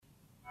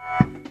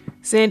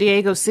San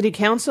Diego City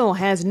Council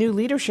has new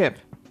leadership.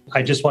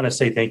 I just want to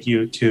say thank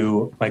you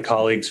to my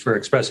colleagues for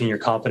expressing your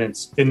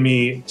confidence in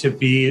me to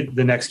be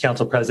the next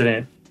council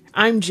president.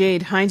 I'm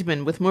Jade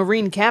Hindman with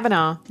Maureen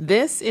Kavanaugh.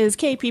 This is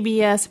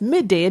KPBS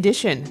Midday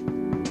Edition.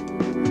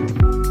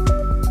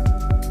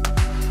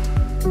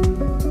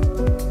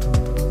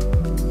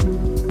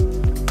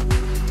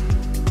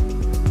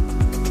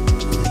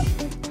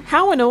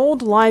 How an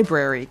old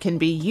library can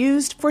be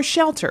used for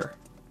shelter.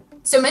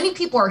 So many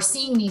people are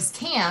seeing these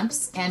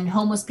camps and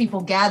homeless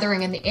people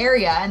gathering in the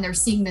area, and they're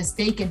seeing this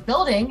vacant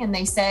building, and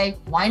they say,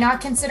 why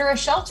not consider a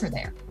shelter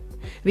there?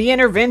 The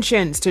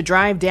interventions to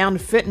drive down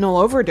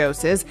fentanyl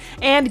overdoses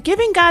and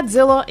giving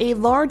Godzilla a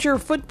larger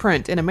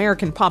footprint in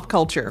American pop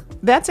culture.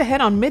 That's ahead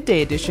on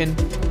Midday Edition.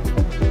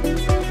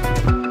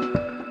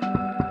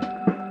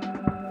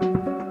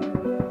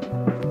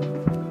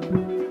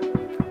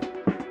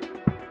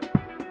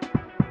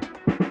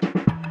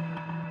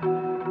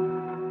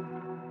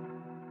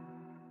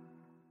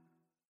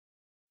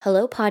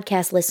 Hello,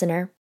 podcast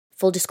listener.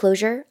 Full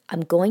disclosure,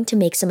 I'm going to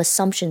make some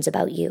assumptions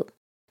about you.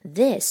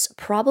 This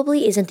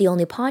probably isn't the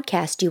only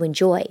podcast you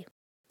enjoy.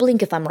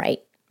 Blink if I'm right.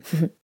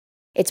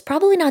 It's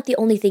probably not the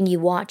only thing you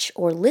watch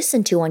or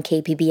listen to on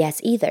KPBS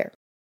either.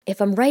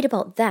 If I'm right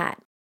about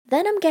that,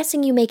 then I'm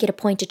guessing you make it a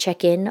point to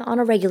check in on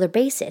a regular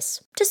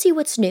basis to see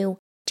what's new,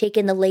 take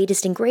in the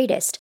latest and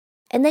greatest,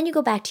 and then you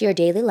go back to your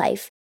daily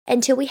life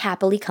until we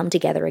happily come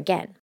together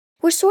again.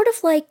 We're sort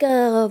of like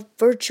a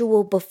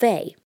virtual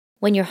buffet.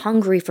 When you're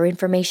hungry for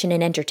information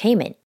and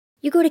entertainment,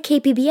 you go to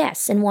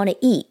KPBS and want to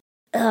eat,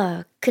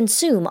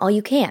 consume all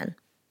you can,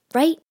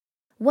 right?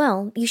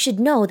 Well, you should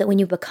know that when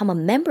you become a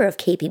member of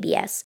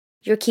KPBS,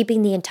 you're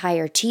keeping the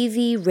entire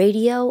TV,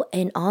 radio,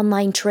 and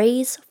online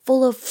trays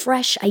full of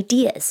fresh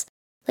ideas,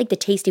 like the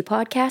tasty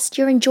podcast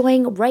you're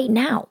enjoying right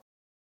now.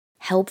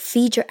 Help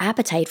feed your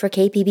appetite for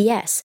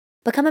KPBS.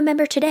 Become a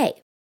member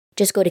today.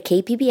 Just go to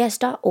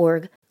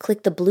kpbs.org,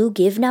 click the blue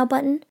Give Now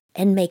button,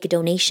 and make a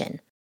donation.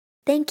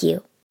 Thank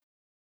you.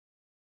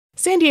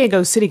 San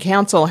Diego City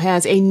Council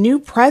has a new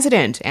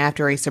president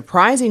after a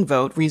surprising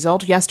vote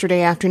result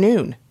yesterday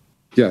afternoon.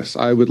 Yes,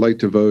 I would like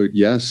to vote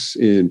yes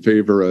in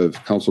favor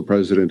of Council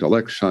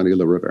President-elect Sean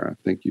Elo Rivera.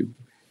 Thank you.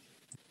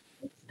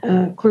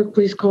 Clerk,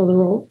 please call the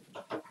roll.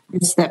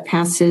 Yes, that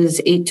passes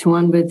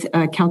 8-1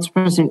 with Council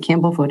President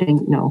Campbell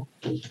voting no.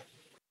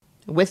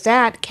 With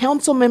that,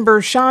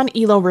 Councilmember Sean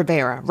Elo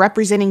Rivera,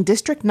 representing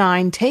District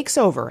 9, takes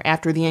over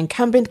after the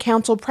incumbent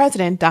council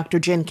president, Dr.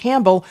 Jen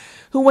Campbell,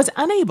 who was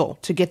unable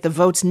to get the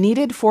votes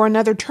needed for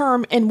another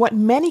term in what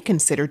many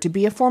consider to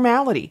be a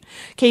formality.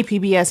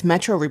 KPBS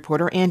Metro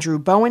reporter Andrew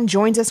Bowen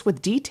joins us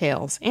with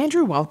details.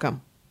 Andrew,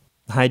 welcome.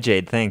 Hi,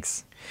 Jade.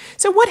 Thanks.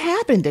 So what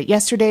happened at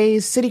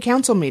yesterday's city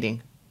council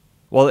meeting?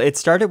 Well, it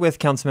started with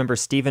Councilmember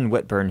Stephen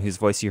Whitburn, whose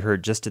voice you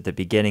heard just at the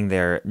beginning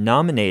there,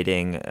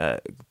 nominating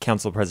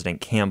Council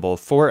President Campbell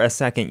for a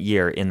second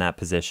year in that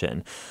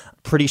position.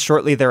 Pretty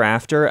shortly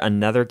thereafter,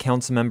 another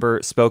council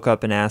member spoke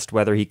up and asked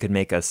whether he could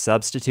make a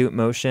substitute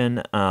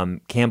motion.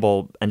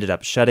 Campbell ended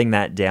up shutting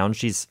that down.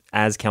 She's,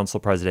 as council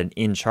president,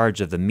 in charge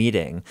of the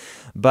meeting.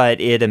 But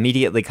it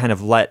immediately kind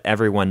of let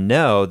everyone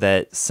know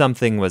that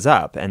something was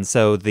up. And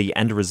so the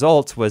end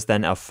result was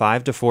then a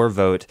 5-4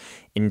 vote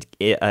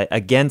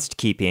against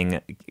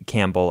keeping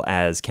Campbell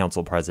as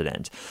council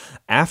president.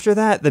 After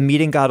that, the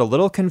meeting got a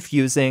little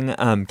confusing.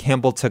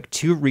 Campbell took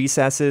 2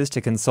 recesses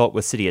to consult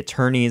with city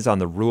attorneys on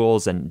the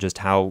rules and just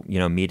how,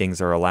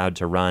 meetings are allowed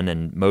to run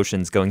and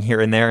motions going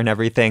here and there and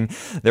everything.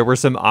 There were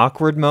some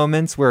awkward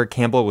moments where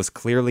Campbell was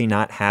clearly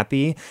not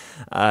happy,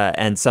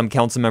 and some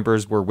council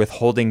members were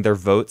withholding their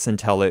votes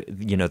until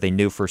they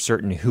knew for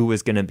certain who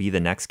was going to be the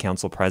next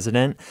council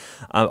president.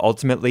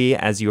 Ultimately,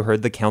 as you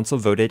heard, the council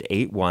voted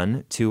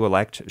 8-1 to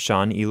elect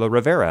Sean Elo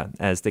Rivera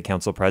as the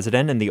council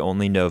president, and the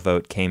only no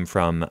vote came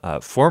from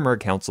former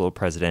council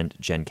president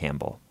Jen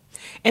Campbell.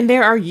 And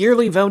there are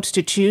yearly votes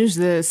to choose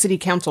the city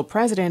council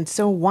president,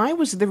 so why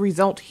was the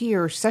result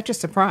here such a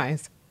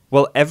surprise?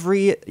 Well,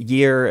 every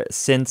year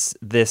since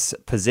this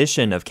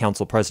position of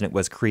council president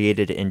was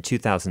created in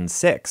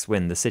 2006,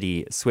 when the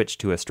city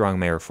switched to a strong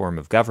mayor form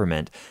of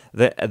government,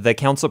 the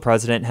council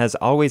president has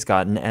always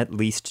gotten at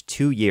least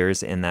 2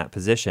 years in that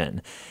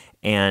position.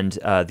 And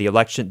the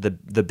election,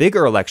 the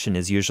bigger election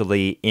is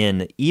usually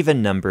in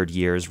even-numbered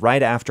years,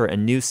 right after a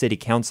new city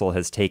council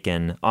has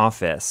taken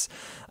office.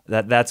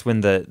 That's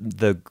when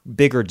the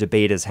bigger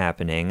debate is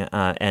happening,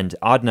 and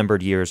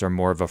odd-numbered years are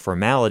more of a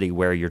formality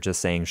where you're just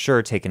saying,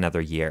 sure, take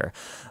another year.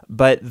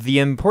 But the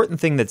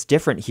important thing that's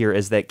different here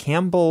is that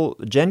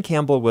Jen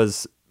Campbell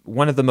was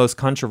one of the most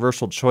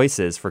controversial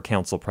choices for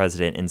council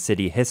president in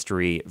city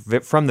history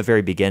from the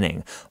very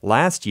beginning.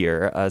 Last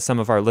year, some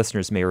of our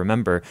listeners may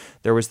remember,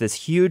 there was this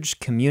huge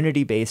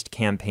community-based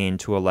campaign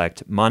to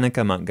elect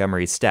Monica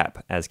Montgomery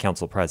Stepp as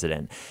council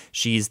president.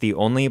 She's the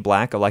only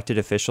Black elected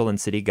official in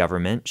city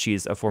government.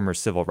 She's a former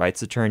civil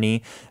rights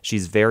attorney.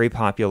 She's very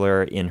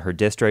popular in her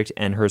district,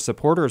 and her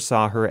supporters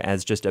saw her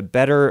as just a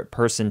better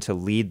person to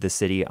lead the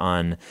city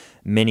on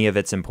many of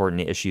its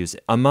important issues,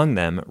 among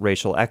them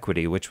racial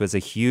equity, which was a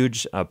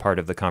huge part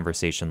of the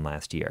conversation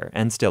last year,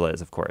 and still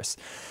is, of course.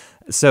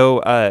 So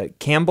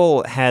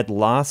Campbell had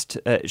lost,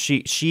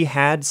 she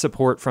had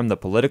support from the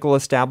political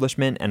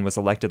establishment and was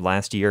elected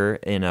last year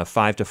in a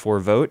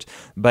 5-4 vote.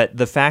 But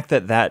the fact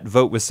that that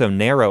vote was so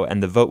narrow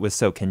and the vote was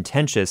so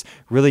contentious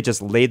really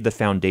just laid the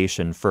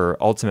foundation for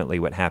ultimately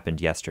what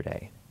happened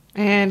yesterday.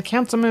 And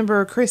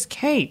Councilmember Chris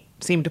Cate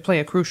seemed to play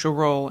a crucial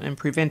role in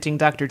preventing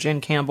Dr. Jen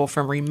Campbell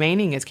from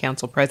remaining as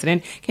council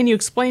president. Can you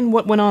explain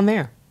what went on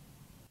there?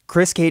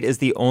 Chris Cate is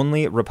the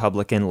only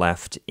Republican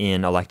left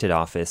in elected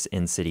office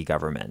in city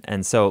government.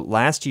 And so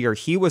last year,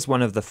 he was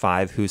one of the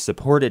 5 who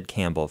supported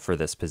Campbell for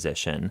this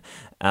position,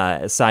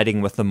 siding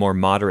with the more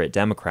moderate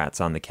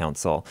Democrats on the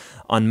council.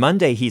 On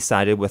Monday, he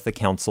sided with the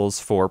council's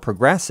 4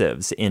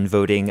 progressives in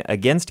voting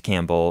against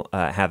Campbell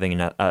having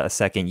a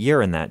second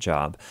year in that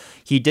job.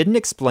 He didn't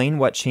explain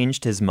what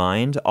changed his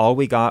mind. All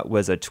we got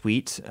was a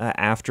tweet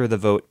after the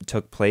vote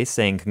took place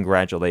saying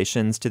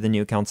congratulations to the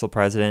new council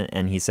president.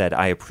 And he said,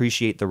 "I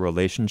appreciate the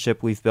relationship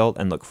we've built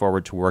and look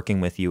forward to working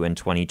with you in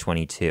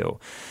 2022.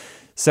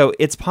 So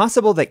it's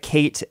possible that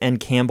Cate and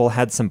Campbell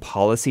had some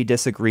policy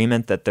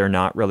disagreement that they're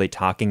not really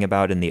talking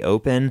about in the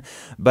open,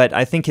 but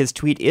I think his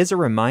tweet is a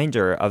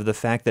reminder of the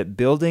fact that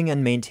building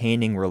and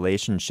maintaining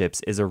relationships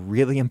is a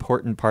really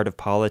important part of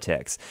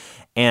politics.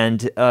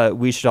 And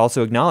we should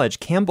also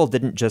acknowledge Campbell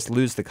didn't just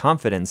lose the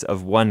confidence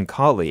of one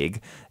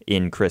colleague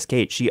in Chris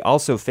Cate. She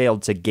also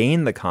failed to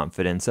gain the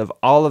confidence of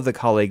all of the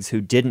colleagues who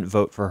didn't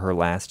vote for her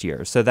last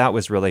year. So that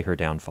was really her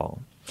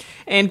downfall.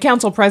 And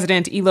Council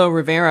President Elo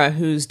Rivera,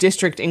 whose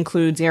district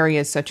includes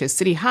areas such as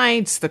City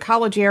Heights, the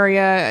college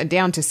area,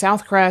 down to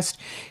Southcrest,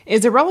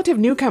 is a relative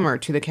newcomer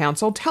to the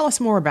council. Tell us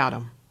more about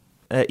him.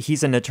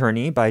 He's an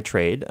attorney by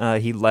trade.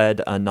 He led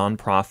a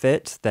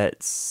nonprofit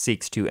that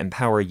seeks to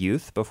empower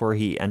youth before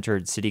he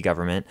entered city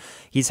government.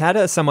 He's had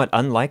a somewhat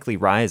unlikely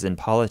rise in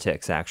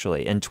politics,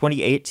 actually. In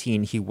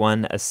 2018, he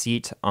won a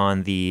seat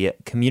on the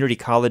Community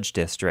College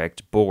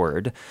District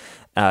board,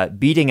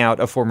 beating out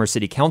a former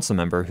city council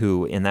member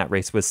who in that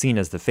race was seen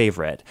as the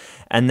favorite.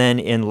 And then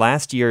in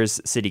last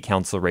year's city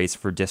council race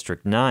for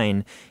District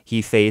 9,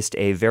 he faced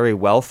a very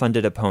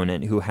well-funded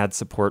opponent who had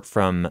support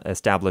from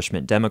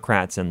establishment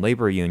Democrats and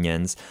labor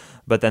unions.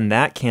 But then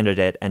that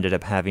candidate ended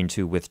up having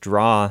to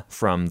withdraw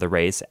from the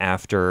race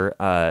after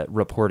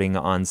reporting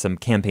on some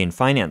campaign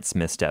finance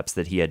missteps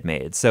that he had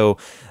made. So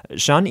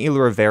Sean Elo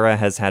Rivera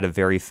has had a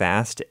very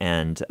fast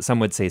and some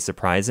would say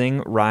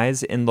surprising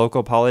rise in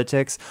local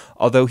politics,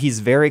 although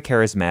he's very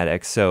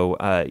charismatic. So,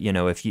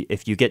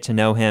 if you get to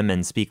know him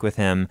and speak with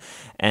him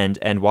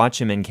and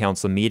watch him in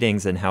council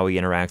meetings and how he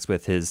interacts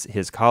with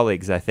his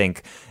colleagues, I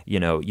think,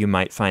 you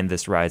might find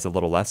this rise a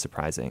little less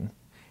surprising.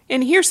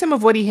 And here's some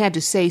of what he had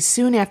to say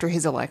soon after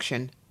his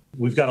election.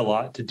 We've got a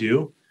lot to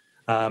do,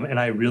 and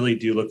I really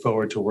do look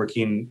forward to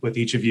working with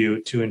each of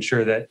you to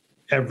ensure that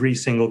every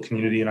single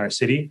community in our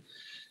city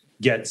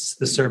gets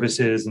the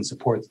services and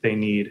support that they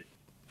need.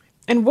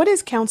 And what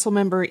is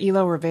Councilmember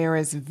Elo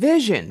Rivera's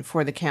vision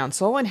for the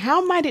council, and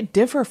how might it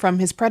differ from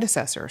his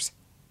predecessors?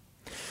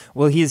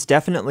 Well, he's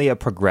definitely a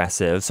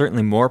progressive,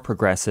 certainly more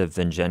progressive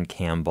than Jen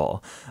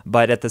Campbell.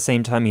 But at the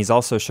same time, he's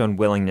also shown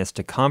willingness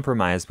to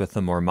compromise with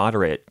the more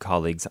moderate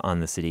colleagues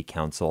on the city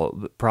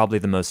council. Probably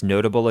the most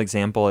notable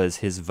example is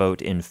his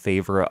vote in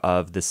favor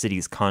of the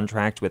city's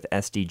contract with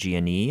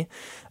SDG&E.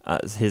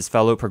 His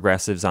fellow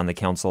progressives on the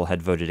council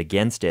had voted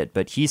against it,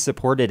 but he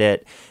supported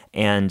it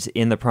and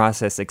in the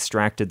process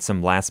extracted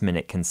some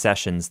last-minute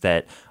concessions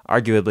that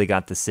arguably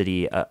got the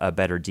city a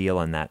better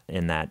deal in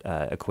that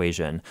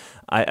equation.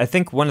 I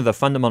think one of the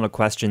fundamental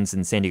questions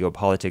in San Diego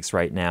politics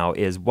right now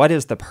is what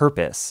is the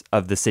purpose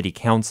of the city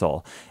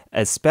council,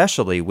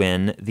 especially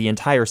when the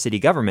entire city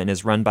government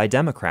is run by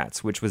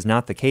Democrats, which was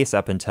not the case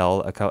up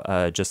until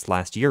just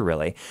last year,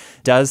 really.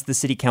 Does the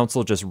city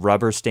council just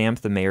rubber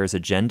stamp the mayor's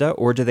agenda,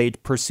 or do they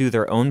pursue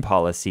their own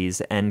policies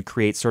and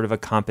create sort of a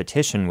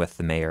competition with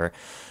the mayor?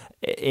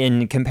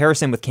 In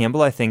comparison with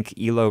Campbell, I think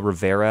Elo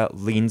Rivera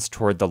leans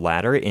toward the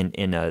latter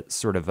in a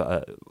sort of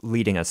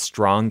leading a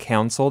strong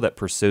council that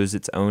pursues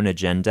its own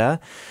agenda.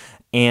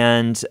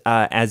 And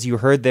as you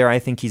heard there, I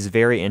think he's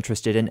very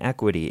interested in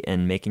equity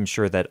and making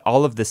sure that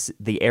all of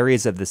the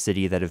areas of the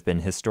city that have been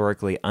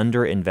historically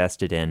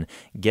underinvested in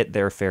get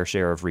their fair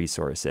share of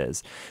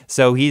resources.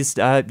 So he's,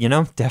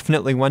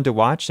 definitely one to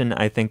watch, and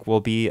I think we'll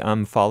be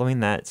following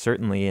that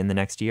certainly in the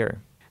next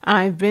year.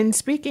 I've been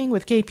speaking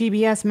with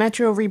KPBS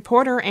Metro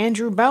reporter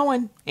Andrew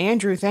Bowen.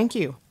 Andrew, thank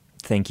you.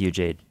 Thank you,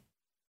 Jade.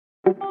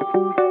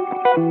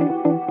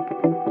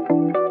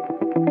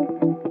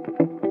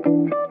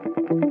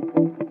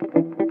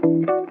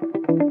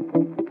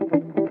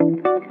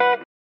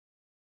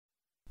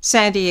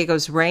 San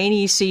Diego's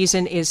rainy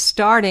season is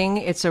starting.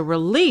 It's a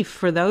relief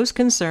for those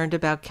concerned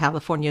about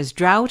California's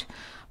drought,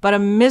 but a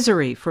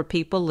misery for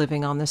people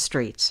living on the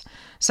streets.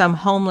 Some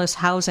homeless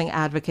housing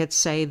advocates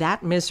say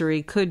that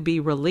misery could be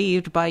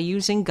relieved by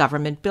using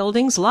government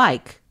buildings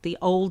like the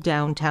old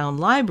downtown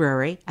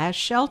library as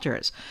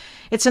shelters.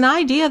 It's an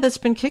idea that's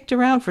been kicked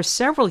around for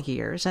several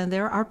years, and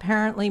there are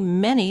apparently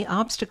many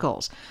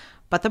obstacles.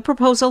 but the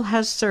proposal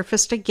has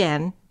surfaced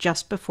again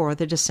just before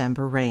the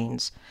December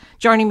rains.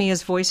 Joining me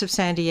is Voice of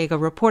San Diego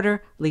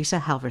reporter Lisa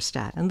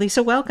Halverstadt. And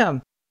Lisa,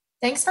 welcome.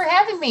 Thanks for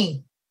having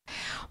me.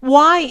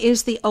 Why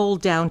is the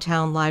old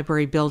downtown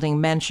library building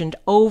mentioned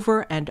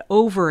over and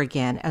over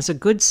again as a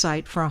good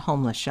site for a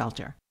homeless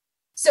shelter?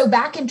 So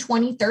back in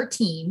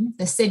 2013,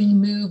 the city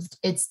moved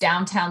its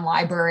downtown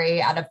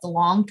library out of the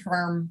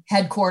long-term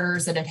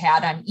headquarters that it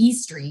had on E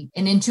Street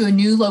and into a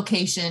new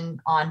location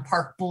on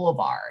Park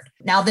Boulevard.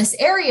 Now, this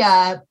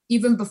area,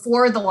 even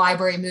before the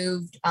library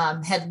moved,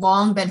 had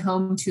long been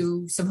home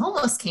to some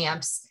homeless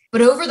camps. But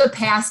over the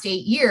past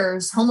 8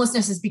 years,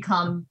 homelessness has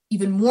become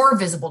even more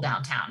visible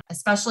downtown,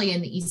 especially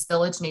in the East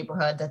Village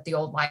neighborhood that the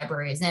old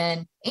library is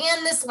in.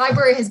 And this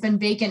library has been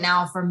vacant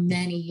now for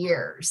many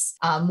years,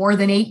 more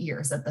than 8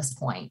 years at this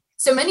point.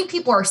 So many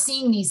people are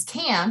seeing these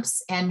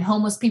camps and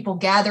homeless people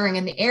gathering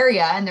in the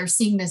area, and they're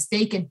seeing this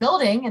vacant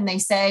building, and they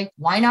say,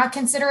 why not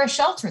consider a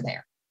shelter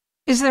there?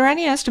 Is there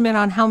any estimate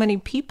on how many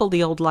people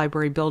the old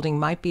library building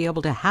might be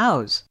able to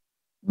house?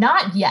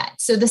 Not yet.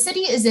 So the city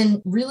is in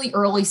really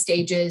early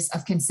stages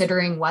of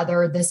considering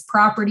whether this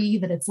property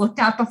that it's looked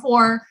at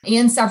before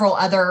and several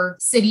other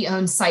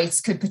city-owned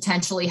sites could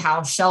potentially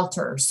house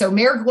shelters. So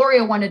Mayor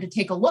Gloria wanted to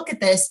take a look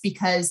at this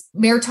because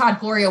Mayor Todd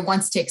Gloria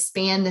wants to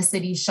expand the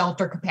city's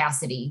shelter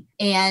capacity.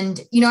 And,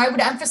 I would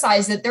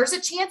emphasize that there's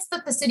a chance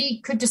that the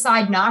city could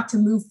decide not to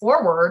move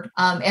forward,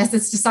 as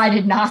it's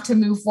decided not to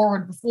move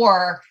forward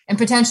before, and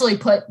potentially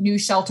put new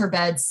shelter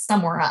beds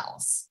somewhere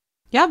else.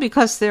 Yeah,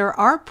 because there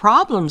are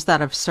problems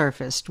that have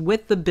surfaced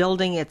with the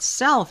building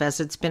itself as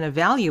it's been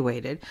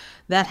evaluated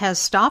that has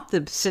stopped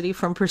the city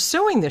from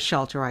pursuing the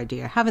shelter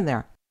idea, haven't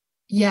there?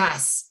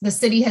 Yes, the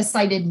city has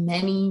cited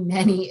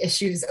many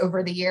issues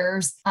over the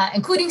years,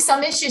 including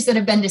some issues that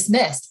have been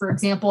dismissed. For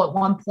example, at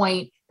one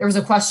point, there was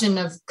a question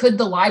of could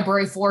the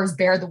library floors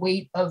bear the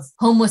weight of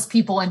homeless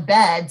people in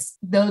beds?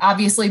 Though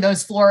obviously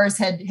those floors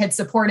had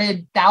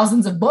supported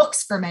thousands of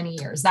books for many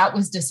years. That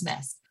was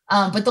dismissed.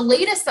 But the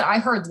latest that I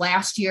heard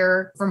last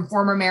year from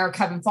former Mayor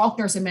Kevin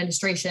Faulconer's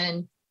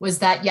administration was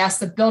that, yes,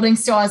 the building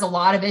still has a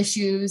lot of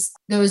issues.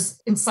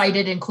 Those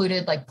cited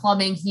included like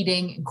plumbing,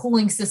 heating, and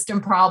cooling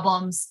system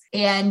problems.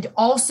 And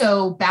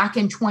also back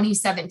in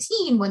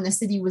 2017, when the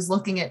city was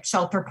looking at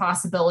shelter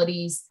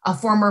possibilities, a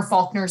former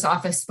Faulconer's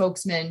office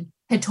spokesman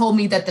had told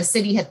me that the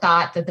city had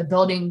thought that the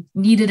building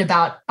needed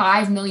about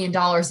 $5 million in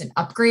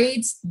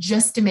upgrades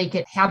just to make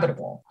it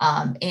habitable.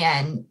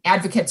 And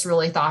advocates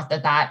really thought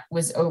that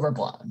was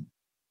overblown.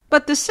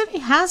 But the city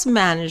has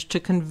managed to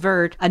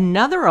convert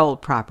another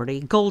old property,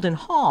 Golden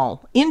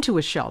Hall, into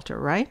a shelter,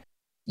 right?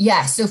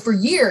 Yeah. So for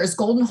years,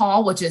 Golden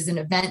Hall, which is an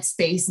event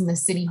space in the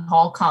City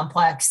Hall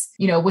complex,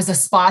 was a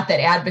spot that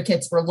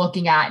advocates were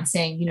looking at and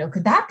saying,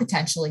 could that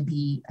potentially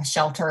be a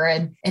shelter?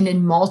 And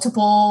in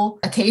multiple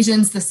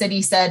occasions, the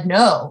city said,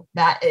 no,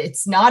 that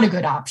it's not a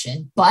good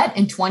option. But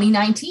in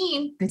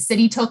 2019, the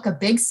city took a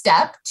big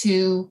step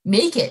to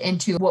make it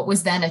into what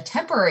was then a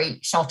temporary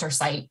shelter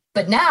site.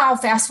 But now,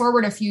 fast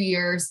forward a few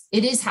years,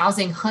 it is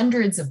housing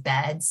hundreds of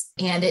beds,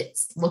 and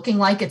it's looking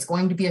like it's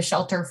going to be a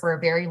shelter for a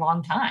very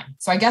long time.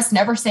 So I guess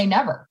never say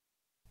never.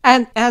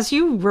 And as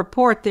you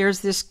report,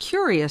 there's this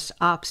curious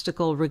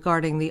obstacle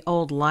regarding the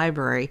old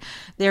library.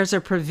 There's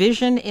a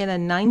provision in a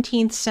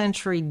 19th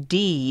century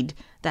deed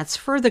that's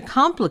further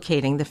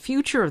complicating the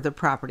future of the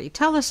property.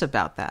 Tell us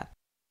about that.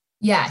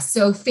 Yeah,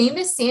 so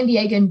famous San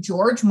Diegan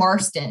George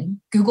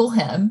Marston, Google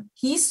him,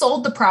 he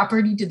sold the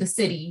property to the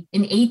city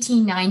in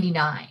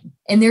 1899.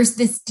 And there's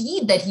this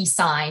deed that he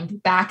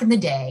signed back in the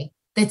day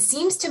that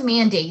seems to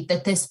mandate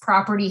that this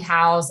property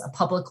house a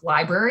public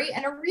library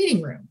and a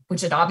reading room,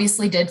 which it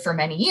obviously did for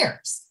many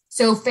years.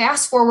 So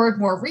fast forward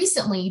more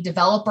recently,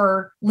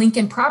 developer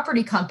Lincoln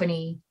Property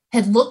Company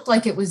had looked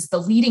like it was the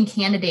leading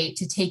candidate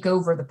to take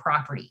over the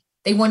property.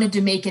 They wanted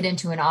to make it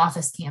into an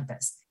office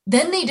campus.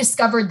 Then they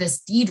discovered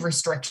this deed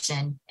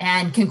restriction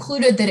and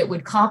concluded that it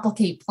would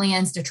complicate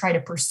plans to try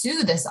to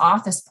pursue this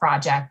office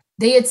project.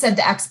 They had said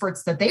the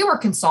experts that they were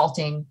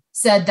consulting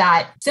said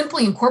that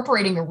simply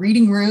incorporating a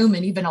reading room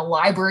and even a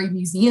library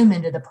museum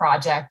into the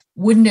project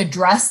wouldn't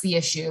address the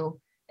issue.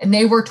 And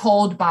they were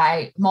told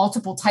by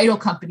multiple title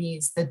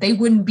companies that they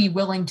wouldn't be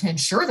willing to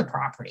insure the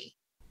property.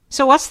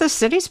 So what's the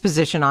city's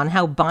position on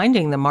how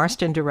binding the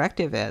Marston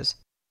Directive is?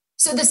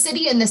 So the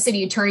city and the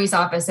city attorney's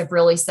office have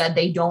really said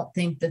they don't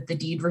think that the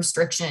deed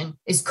restriction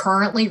is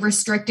currently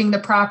restricting the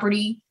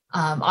property.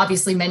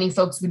 Obviously, many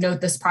folks would note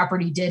this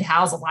property did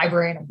house a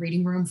library and a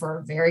reading room for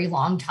a very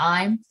long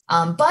time.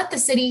 But the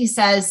city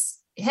says,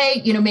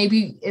 hey,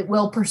 maybe it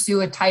will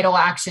pursue a title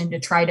action to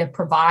try to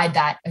provide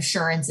that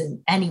assurance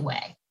in any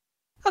way.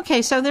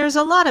 Okay, so there's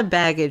a lot of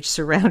baggage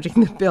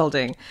surrounding the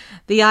building.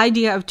 The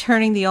idea of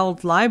turning the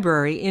old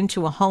library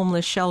into a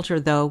homeless shelter,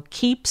 though,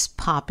 keeps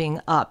popping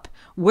up.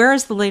 Where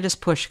is the latest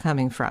push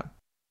coming from?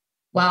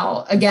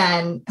 Well,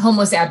 again,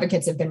 homeless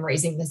advocates have been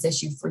raising this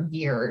issue for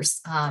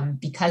years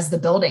because the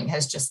building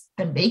has just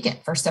been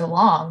vacant for so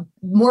long.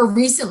 More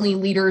recently,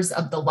 leaders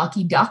of the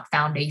Lucky Duck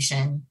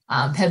Foundation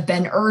have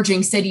been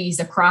urging cities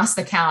across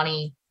the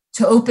county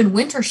to open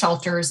winter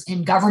shelters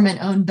in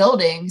government-owned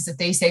buildings that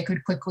they say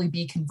could quickly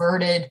be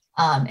converted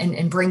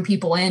and bring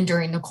people in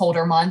during the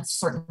colder months,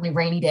 certainly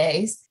rainy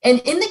days. And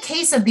in the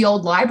case of the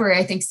old library,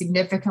 I think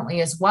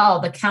significantly as well,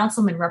 the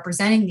councilman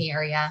representing the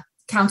area,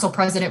 Council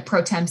President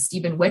Pro Tem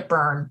Stephen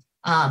Whitburn,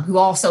 who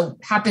also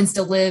happens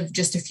to live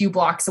just a few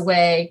blocks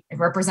away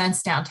and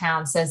represents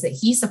downtown, says that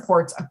he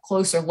supports a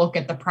closer look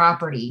at the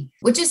property,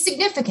 which is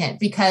significant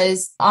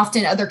because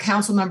often other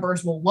council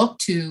members will look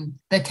to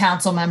the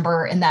council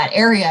member in that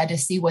area to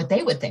see what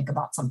they would think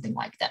about something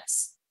like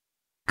this.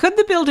 Could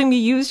the building be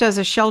used as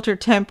a shelter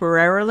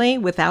temporarily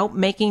without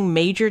making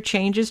major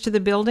changes to the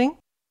building?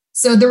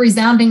 So the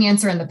resounding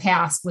answer in the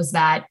past was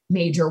that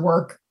major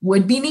work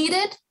would be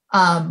needed.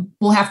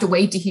 We'll have to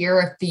wait to hear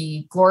if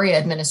the Gloria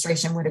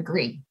administration would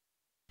agree.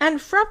 And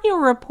from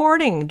your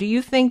reporting, do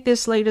you think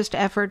this latest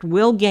effort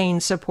will gain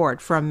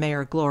support from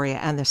Mayor Gloria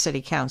and the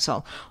City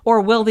Council?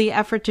 Or will the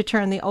effort to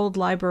turn the old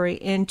library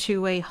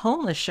into a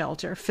homeless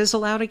shelter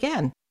fizzle out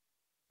again?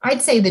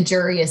 I'd say the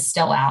jury is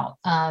still out.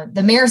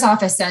 The mayor's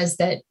office says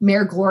that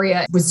Mayor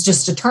Gloria was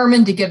just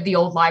determined to give the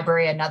old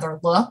library another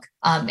look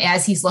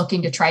as he's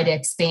looking to try to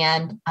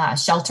expand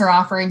shelter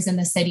offerings in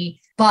the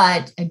city.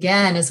 But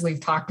again, as we've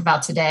talked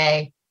about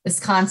today, this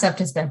concept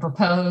has been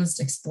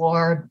proposed,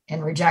 explored,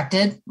 and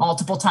rejected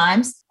multiple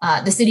times.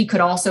 The city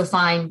could also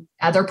find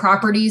other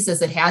properties,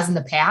 as it has in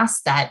the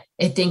past, that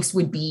it thinks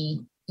would be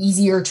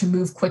easier to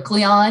move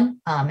quickly on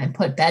and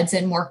put beds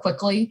in more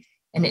quickly.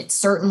 And it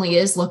certainly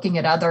is looking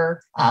at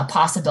other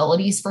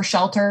possibilities for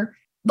shelter.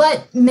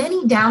 But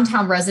many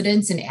downtown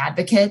residents and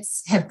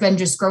advocates have been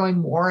just growing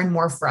more and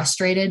more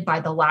frustrated by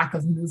the lack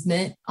of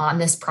movement on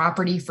this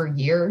property for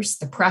years.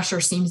 The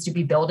pressure seems to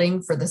be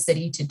building for the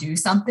city to do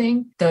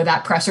something, though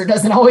that pressure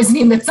doesn't always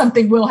mean that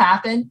something will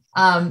happen.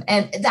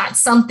 And that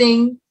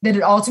something that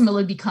it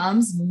ultimately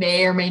becomes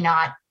may or may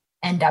not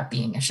end up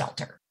being a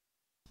shelter.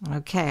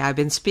 Okay, I've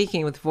been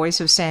speaking with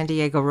Voice of San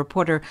Diego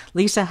reporter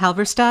Lisa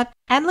Halverstadt.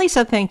 And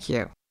Lisa, thank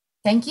you.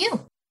 Thank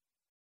you.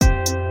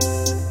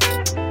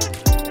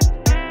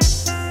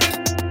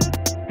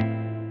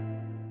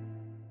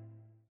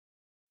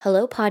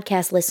 Hello,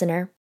 podcast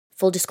listener.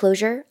 Full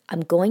disclosure,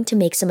 I'm going to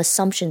make some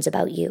assumptions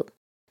about you.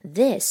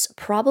 This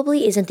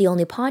probably isn't the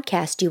only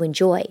podcast you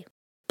enjoy.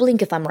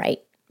 Blink if I'm right.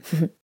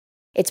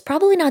 It's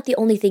probably not the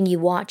only thing you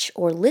watch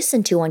or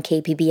listen to on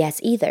KPBS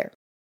either.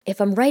 If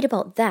I'm right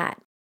about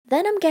that,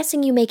 then I'm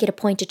guessing you make it a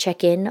point to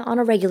check in on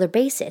a regular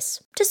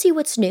basis to see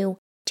what's new,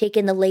 take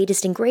in the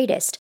latest and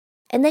greatest,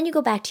 and then you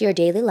go back to your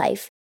daily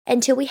life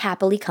until we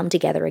happily come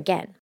together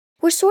again.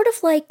 We're sort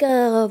of like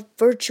a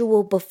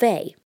virtual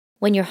buffet.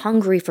 When you're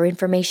hungry for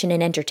information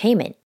and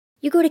entertainment,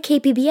 you go to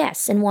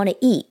KPBS and want to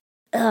eat,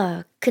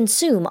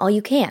 consume all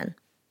you can,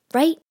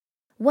 right?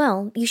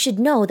 Well, you should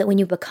know that when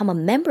you become a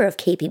member of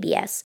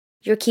KPBS,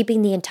 you're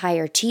keeping the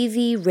entire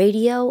TV,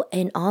 radio,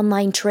 and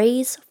online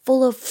trays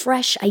full of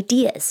fresh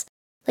ideas,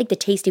 like the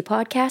tasty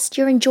podcast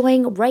you're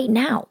enjoying right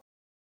now.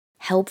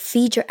 Help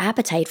feed your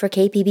appetite for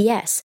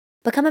KPBS.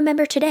 Become a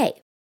member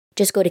today.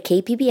 Just go to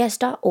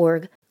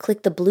kpbs.org,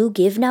 click the blue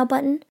Give Now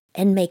button,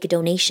 and make a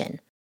donation.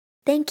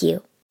 Thank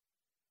you.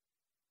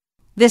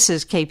 This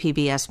is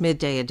KPBS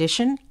Midday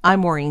Edition. I'm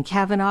Maureen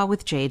Cavanaugh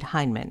with Jade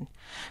Heinman.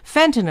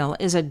 Fentanyl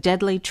is a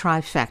deadly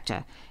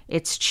trifecta.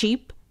 It's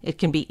cheap, it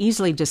can be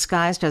easily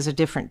disguised as a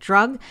different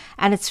drug,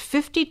 and it's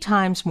 50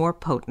 times more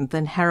potent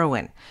than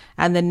heroin.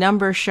 And the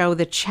numbers show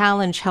the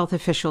challenge health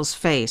officials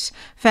face.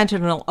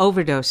 Fentanyl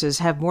overdoses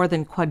have more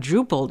than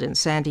quadrupled in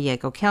San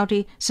Diego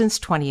County since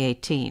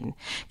 2018.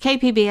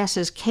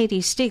 KPBS's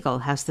Katie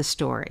Stiegel has the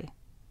story.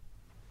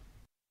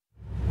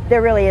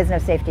 There really is no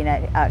safety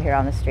net out here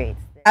on the streets.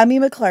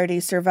 Emmy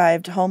McClarty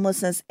survived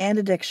homelessness and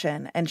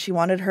addiction, and she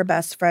wanted her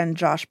best friend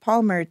Josh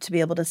Palmer to be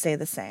able to say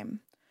the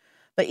same.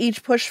 But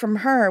each push from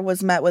her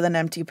was met with an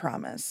empty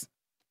promise.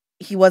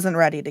 He wasn't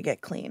ready to get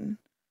clean.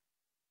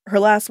 Her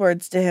last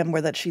words to him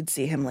were that she'd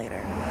see him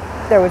later.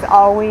 There was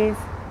always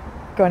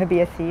going to be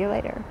a see you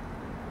later.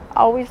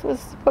 Always was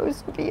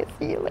supposed to be a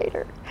see you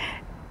later.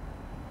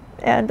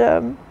 And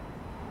I'm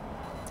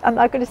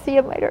not going to see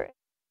him later.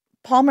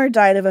 Palmer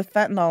died of a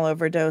fentanyl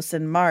overdose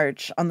in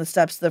March on the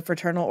steps of the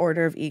Fraternal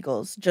Order of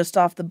Eagles, just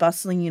off the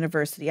bustling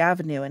University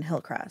Avenue in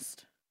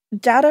Hillcrest.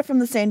 Data from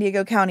the San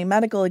Diego County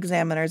Medical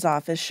Examiner's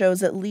Office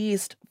shows at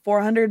least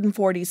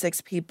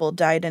 446 people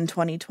died in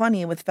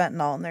 2020 with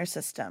fentanyl in their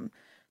system.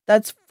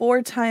 That's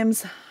 4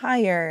 times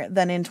higher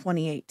than in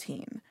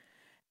 2018.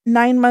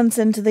 9 months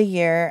into the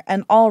year,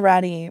 and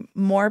already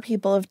more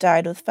people have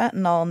died with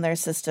fentanyl in their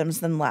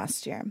systems than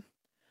last year.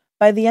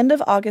 By the end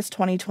of August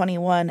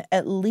 2021,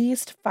 at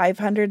least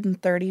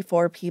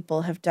 534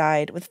 people have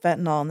died with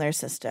fentanyl in their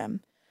system.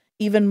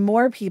 Even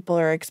more people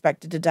are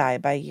expected to die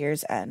by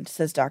year's end,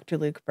 says Dr.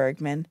 Luke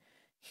Bergman.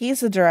 He's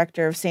the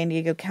director of San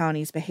Diego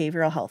County's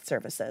Behavioral Health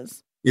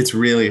Services. It's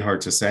really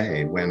hard to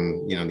say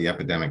when, the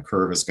epidemic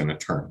curve is going to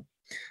turn.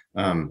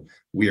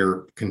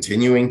 We're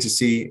continuing to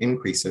see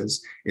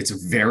increases. It's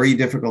very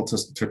difficult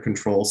to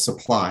control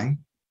supply,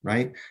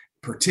 right?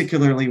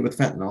 particularly with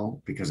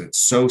fentanyl, because it's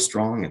so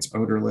strong, it's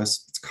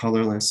odorless, it's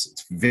colorless,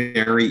 it's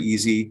very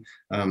easy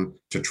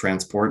to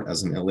transport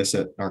as an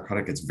illicit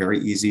narcotic. It's very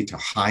easy to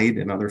hide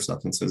in other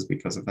substances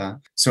because of that.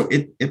 So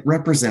it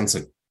represents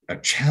a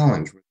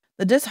challenge.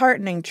 The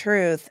disheartening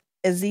truth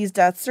is these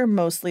deaths are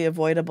mostly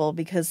avoidable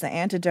because the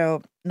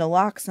antidote,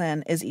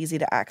 naloxone, is easy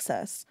to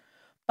access.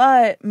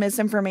 But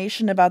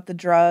misinformation about the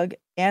drug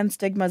and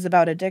stigmas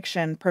about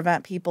addiction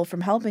prevent people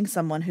from helping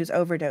someone who's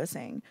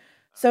overdosing.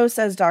 So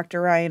says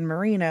Dr. Ryan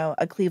Marino,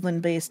 a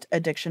Cleveland-based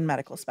addiction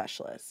medical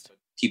specialist.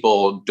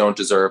 People don't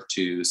deserve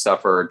to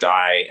suffer or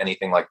die,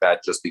 anything like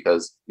that, just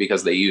because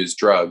they use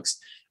drugs.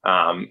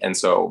 And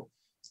so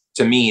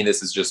to me,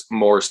 this is just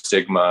more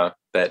stigma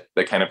that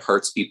kind of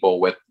hurts people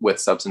with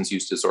substance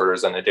use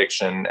disorders and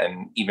addiction,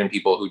 and even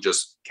people who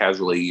just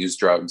casually use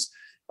drugs,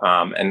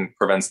 and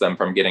prevents them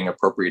from getting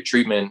appropriate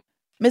treatment.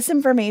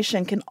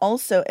 Misinformation can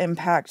also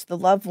impact the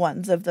loved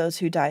ones of those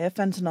who die of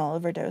fentanyl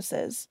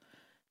overdoses.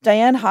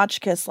 Diane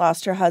Hotchkiss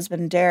lost her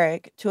husband,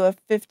 Derek, to a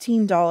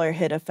 $15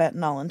 hit of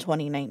fentanyl in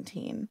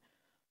 2019.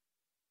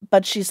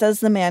 But she says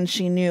the man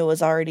she knew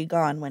was already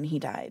gone when he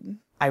died.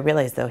 I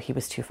realized, though, he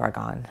was too far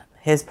gone.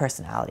 His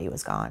personality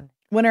was gone.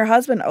 When her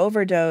husband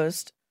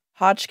overdosed,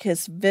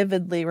 Hotchkiss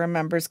vividly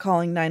remembers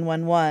calling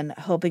 911,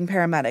 hoping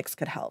paramedics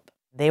could help.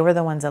 They were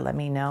the ones that let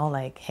me know,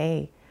 like,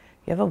 hey,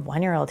 you have a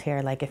 1-year-old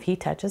here. Like, if he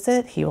touches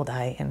it, he will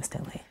die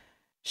instantly.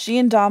 She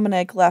and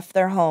Dominic left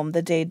their home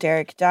the day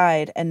Derek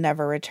died and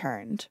never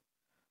returned.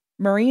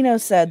 Marino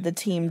said the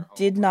team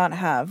did not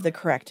have the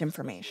correct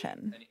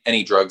information.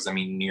 Any drugs,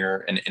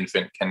 near an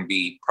infant can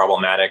be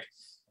problematic,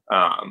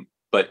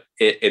 but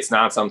it's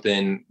not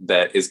something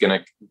that is going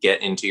to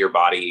get into your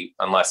body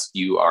unless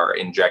you are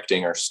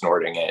injecting or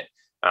snorting it.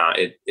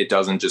 It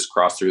doesn't just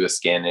cross through the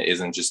skin. It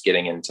isn't just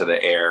getting into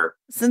the air.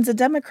 Since a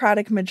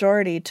Democratic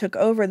majority took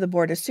over the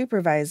Board of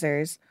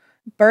Supervisors,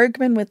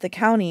 Bergman with the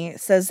county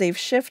says they've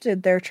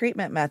shifted their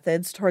treatment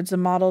methods towards a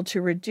model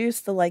to reduce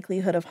the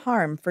likelihood of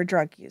harm for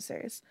drug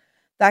users.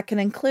 That can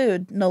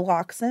include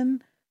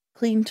naloxone,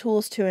 clean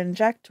tools to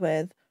inject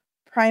with,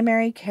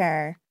 primary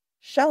care,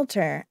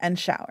 shelter, and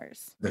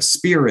showers. The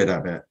spirit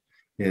of it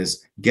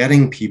is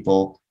getting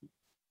people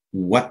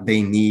what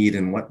they need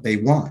and what they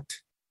want,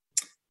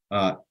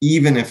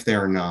 even if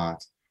they're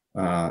not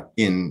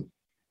in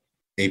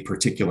a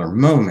particular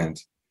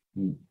moment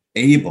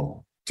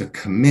able to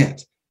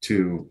commit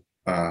to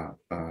a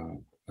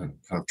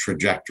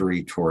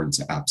trajectory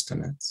towards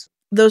abstinence.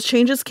 Those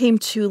changes came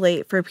too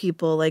late for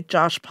people like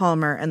Josh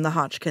Palmer and the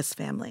Hotchkiss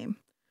family.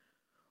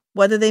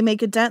 Whether they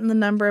make a dent in the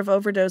number of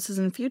overdoses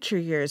in future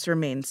years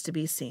remains to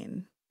be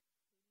seen.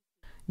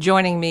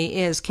 Joining me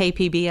is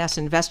KPBS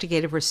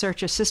Investigative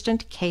Research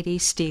Assistant Katie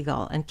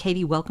Stiegel. And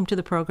Katie, welcome to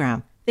the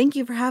program. Thank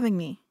you for having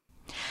me.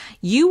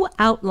 You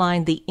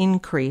outlined the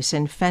increase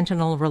in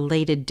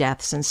fentanyl-related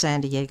deaths in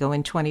San Diego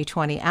in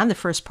 2020 and the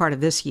first part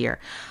of this year,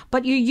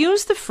 but you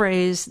used the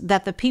phrase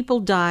that the people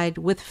died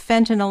with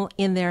fentanyl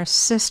in their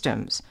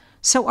systems.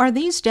 So are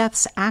these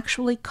deaths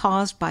actually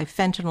caused by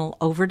fentanyl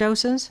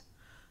overdoses?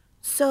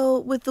 So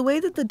with the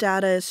way that the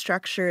data is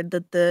structured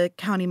that the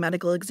county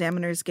medical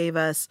examiners gave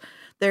us,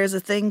 there's a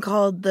thing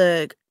called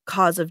the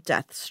cause of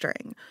death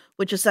string,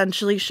 which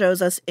essentially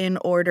shows us in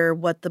order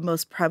what the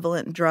most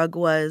prevalent drug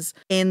was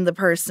in the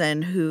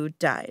person who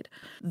died.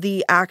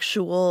 The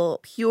actual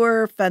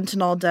pure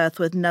fentanyl death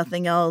with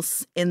nothing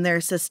else in their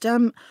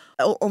system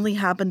only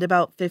happened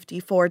about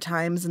 54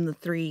 times in the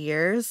 3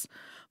 years.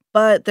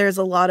 But there's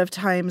a lot of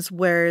times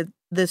where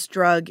this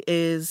drug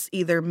is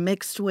either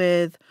mixed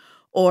with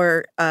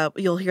or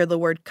you'll hear the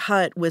word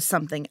cut with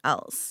something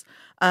else.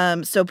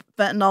 So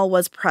fentanyl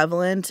was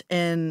prevalent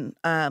in,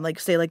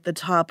 the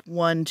top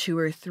 1, 2,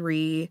 or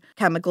 3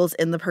 chemicals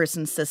in the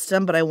person's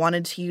system. But I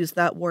wanted to use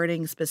that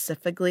wording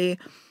specifically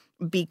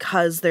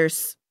because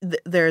there's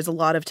a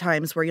lot of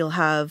times where you'll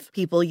have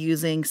people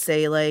using,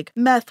 say, like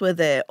meth with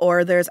it,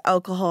 or there's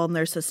alcohol in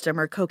their system,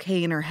 or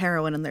cocaine or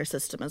heroin in their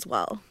system as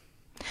well.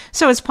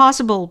 So it's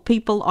possible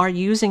people are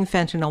using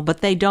fentanyl,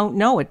 but they don't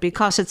know it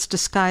because it's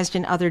disguised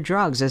in other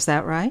drugs. Is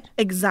that right?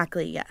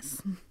 Exactly,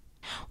 yes.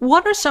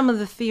 What are some of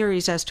the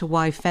theories as to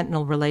why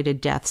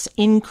fentanyl-related deaths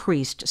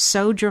increased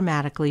so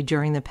dramatically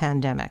during the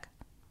pandemic?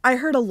 I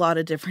heard a lot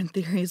of different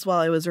theories while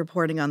I was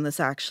reporting on this,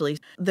 actually.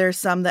 There's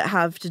some that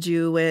have to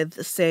do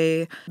with,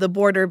 say, the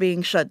border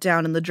being shut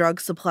down and the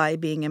drug supply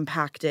being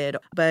impacted.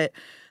 But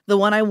the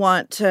one I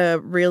want to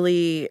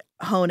really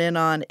hone in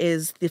on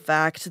is the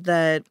fact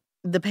that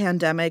the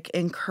pandemic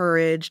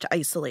encouraged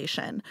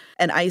isolation.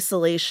 And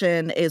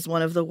isolation is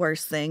one of the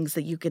worst things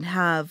that you can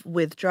have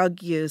with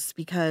drug use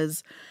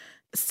because,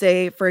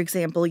 say, for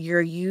example,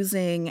 you're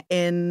using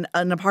in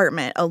an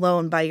apartment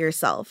alone by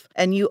yourself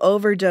and you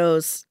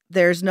overdose,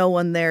 there's no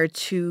one there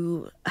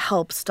to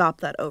help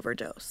stop that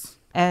overdose.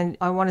 And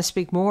I want to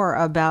speak more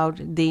about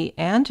the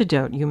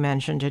antidote you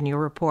mentioned in your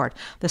report,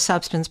 the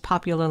substance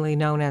popularly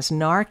known as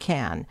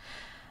Narcan.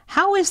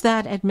 How is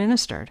that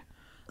administered?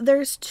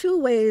 There's 2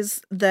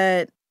 ways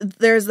that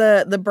There's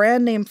the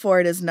brand name for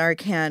it is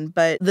Narcan,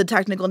 but the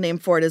technical name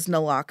for it is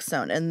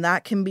naloxone, and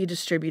that can be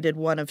distributed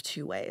one of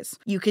two ways.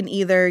 You can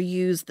either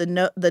use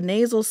the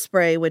nasal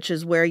spray, which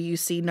is where you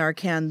see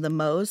Narcan the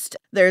most.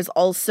 There's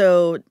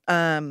also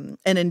an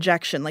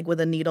injection, like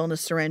with a needle and a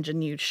syringe,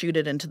 and you shoot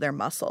it into their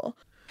muscle.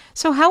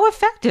 So how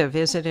effective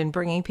is it in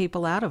bringing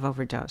people out of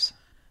overdose?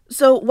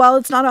 So while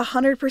it's not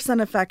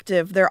 100%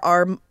 effective, there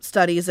are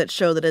studies that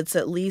show that it's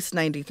at least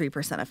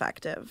 93%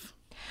 effective.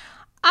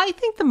 I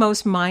think the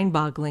most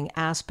mind-boggling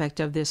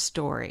aspect of this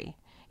story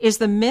is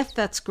the myth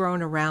that's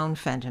grown around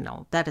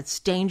fentanyl, that it's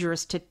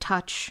dangerous to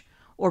touch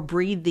or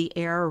breathe the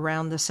air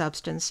around the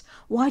substance.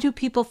 Why do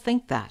people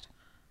think that?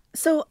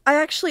 So I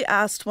actually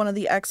asked one of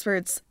the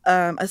experts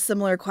a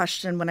similar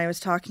question when I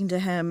was talking to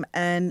him,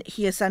 and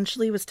he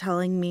essentially was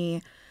telling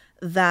me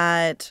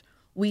that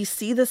we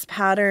see this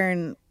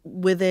pattern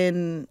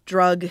within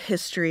drug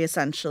history,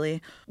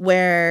 essentially,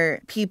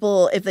 where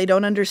people, if they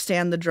don't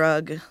understand the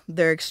drug,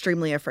 they're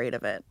extremely afraid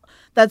of it.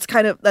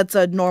 That's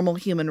a normal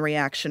human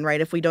reaction,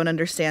 right? If we don't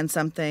understand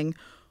something.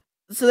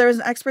 So there was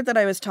an expert that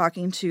I was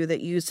talking to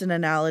that used an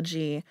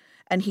analogy,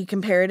 and he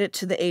compared it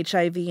to the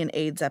HIV and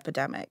AIDS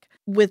epidemic.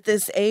 With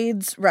this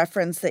AIDS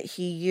reference that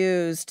he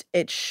used,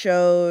 it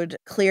showed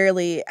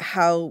clearly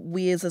how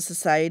we as a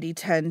society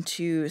tend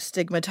to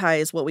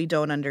stigmatize what we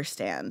don't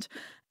understand.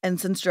 And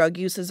since drug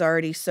use is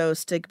already so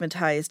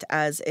stigmatized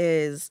as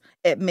is,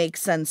 it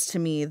makes sense to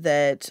me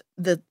that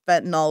the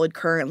fentanyl would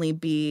currently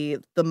be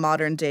the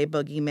modern day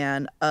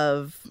boogeyman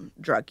of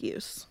drug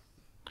use.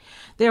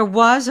 There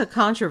was a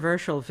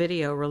controversial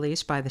video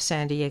released by the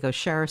San Diego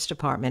Sheriff's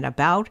Department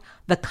about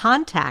the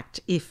contact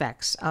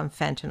effects of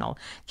fentanyl.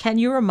 Can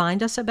you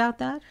remind us about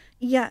that?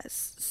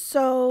 Yes.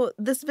 So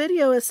this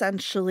video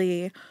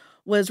essentially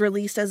was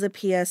released as a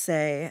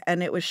PSA,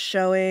 and it was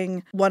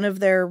showing one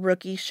of their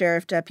rookie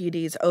sheriff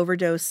deputies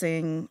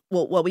overdosing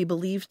what we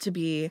believe to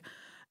be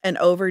an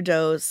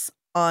overdose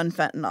on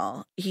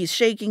fentanyl. He's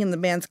shaking and the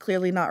man's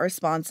clearly not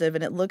responsive,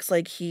 and it looks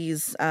like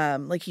he's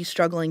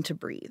struggling to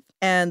breathe.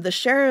 And the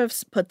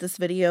sheriffs put this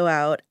video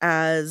out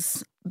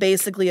as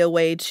basically a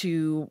way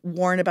to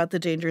warn about the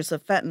dangers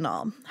of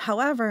fentanyl.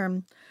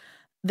 However,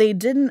 they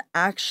didn't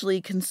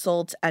actually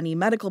consult any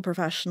medical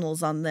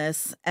professionals on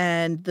this,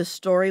 and the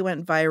story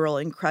went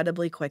viral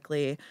incredibly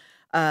quickly.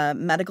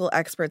 Medical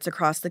experts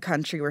across the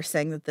country were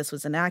saying that this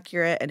was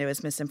inaccurate and it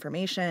was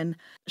misinformation.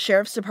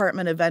 Sheriff's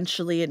Department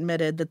eventually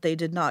admitted that they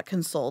did not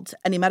consult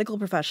any medical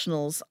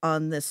professionals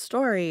on this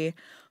story,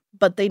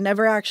 but they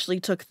never actually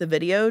took the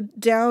video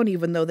down,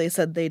 even though they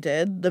said they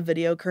did. The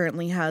video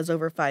currently has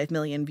over 5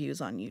 million views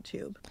on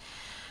YouTube.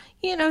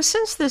 You know,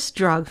 since this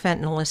drug,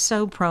 fentanyl, is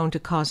so prone to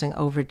causing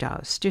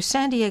overdose, do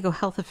San Diego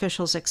health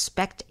officials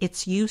expect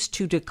its use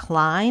to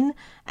decline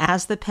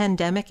as the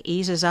pandemic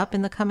eases up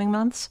in the coming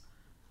months?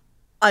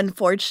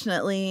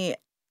 Unfortunately,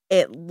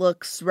 it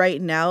looks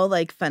right now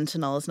like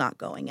fentanyl is not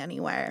going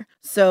anywhere.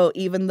 So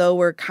even though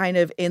we're kind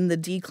of in the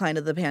decline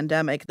of the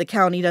pandemic, the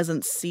county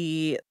doesn't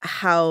see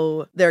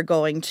how they're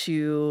going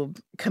to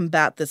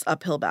combat this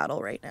uphill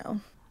battle right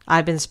now.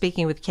 I've been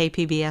speaking with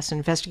KPBS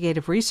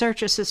Investigative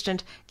Research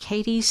Assistant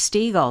Katie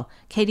Stiegel.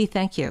 Katie,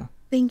 thank you.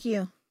 Thank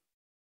you.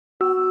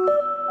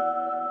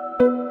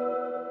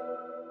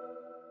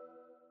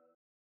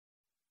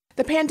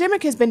 The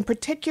pandemic has been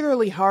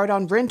particularly hard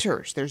on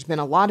renters. There's been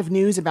a lot of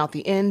news about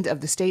the end of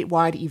the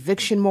statewide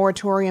eviction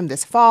moratorium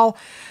this fall.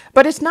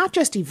 But it's not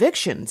just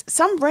evictions.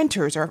 Some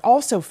renters are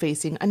also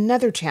facing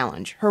another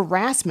challenge: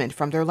 harassment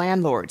from their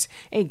landlords.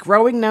 A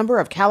growing number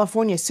of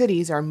California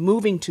cities are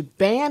moving to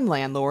ban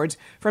landlords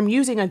from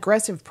using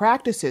aggressive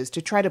practices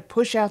to try to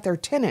push out their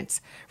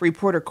tenants.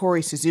 Reporter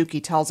Corey Suzuki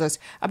tells us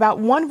about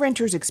one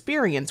renter's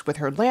experience with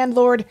her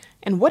landlord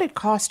and what it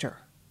cost her.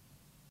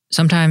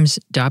 Sometimes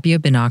Dabia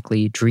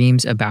Binakli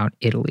dreams about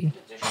Italy.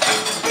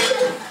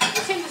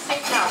 It's in the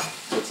sink now.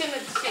 It's in the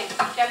sink. You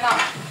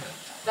cannot.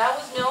 That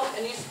was milk,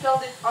 and you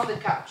spilled it on the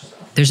couch. So.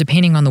 There's a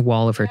painting on the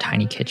wall of her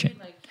tiny kitchen.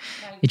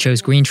 It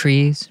shows green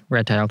trees,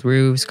 red-tiled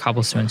roofs,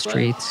 cobblestone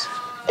streets.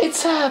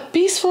 It's a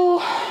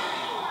peaceful,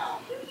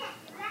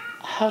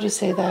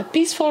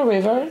 peaceful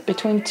river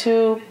between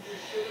two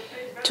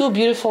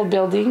beautiful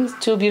buildings,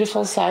 two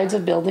beautiful sides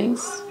of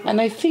buildings. And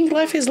I think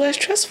life is less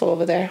stressful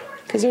over there,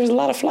 because there's a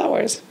lot of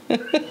flowers.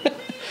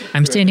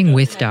 I'm standing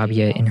with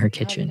Dabia in her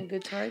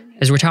kitchen.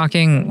 As we're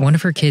talking, one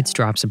of her kids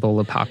drops a bowl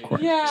of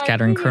popcorn,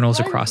 scattering kernels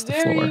across the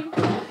floor.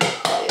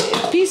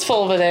 Peaceful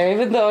over there,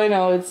 even though,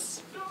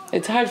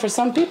 it's hard for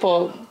some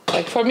people,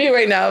 like for me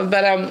right now,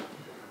 but,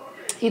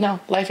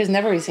 life is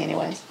never easy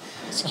anyways.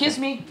 Excuse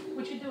me,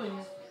 what you doing?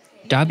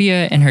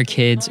 Dabia and her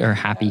kids are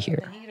happy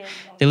here.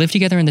 They live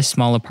together in this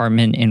small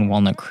apartment in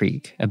Walnut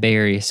Creek, a Bay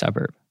Area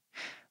suburb.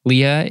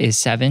 Leah is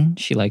 7.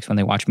 She likes when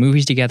they watch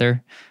movies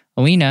together.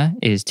 Alina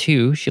is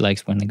 2. She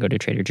likes when they go to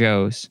Trader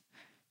Joe's.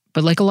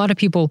 But like a lot of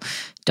people,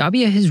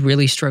 Dabia has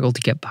really struggled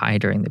to get by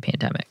during the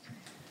pandemic.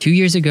 2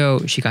 years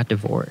ago, she got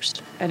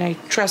divorced. And I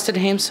trusted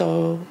him,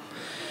 so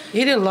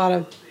he did a lot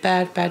of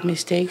bad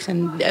mistakes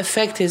and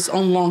affect his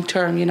own long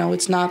term.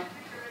 It's not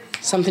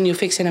something you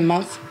fix in a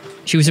month.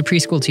 She was a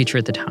preschool teacher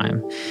at the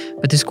time,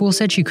 but the school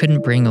said she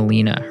couldn't bring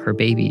Alina, her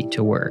baby,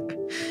 to work.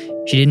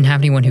 She didn't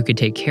have anyone who could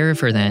take care of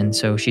her then,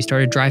 so she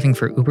started driving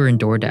for Uber and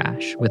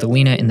DoorDash with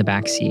Alina in the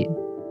back seat.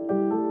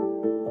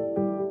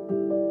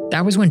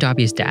 That was when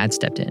Dabia's dad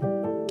stepped in.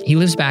 He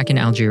lives back in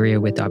Algeria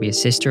with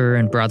Dabia's sister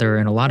and brother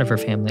and a lot of her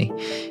family,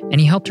 and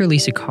he helped her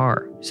lease a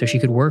car so she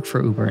could work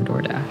for Uber and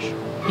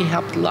DoorDash. He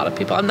helped a lot of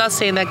people. I'm not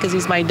saying that because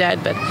he's my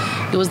dad, but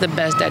he was the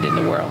best dad in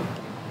the world.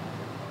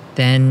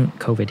 Then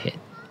COVID hit,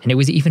 and it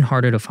was even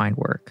harder to find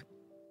work.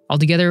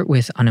 Altogether,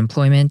 with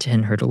unemployment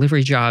and her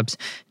delivery jobs,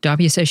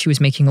 Dabia says she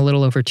was making a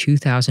little over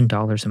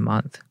 $2,000 a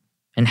month,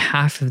 and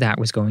half of that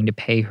was going to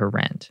pay her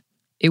rent.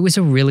 It was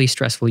a really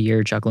stressful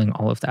year juggling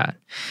all of that.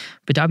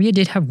 But Dabia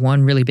did have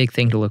one really big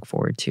thing to look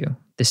forward to,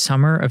 the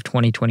summer of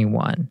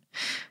 2021.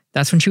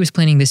 That's when she was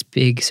planning this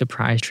big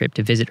surprise trip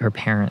to visit her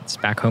parents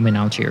back home in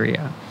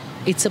Algeria.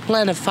 It's a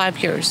plan of 5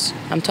 years.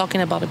 I'm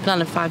talking about a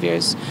plan of 5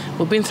 years.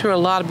 We've been through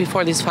a lot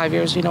before these 5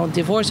 years,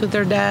 divorce with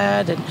their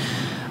dad and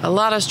a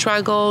lot of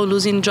struggle,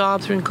 losing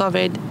jobs during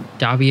COVID.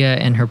 Dabia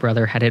and her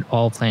brother had it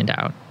all planned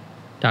out.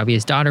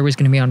 Dabia's daughter was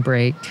going to be on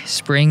break,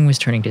 spring was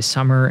turning to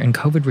summer, and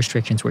COVID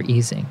restrictions were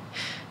easing.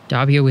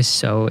 Dabia was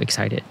so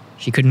excited.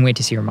 She couldn't wait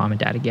to see her mom and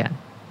dad again.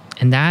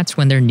 And that's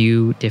when their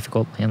new,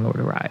 difficult landlord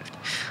arrived,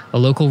 a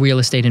local real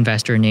estate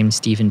investor named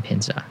Steven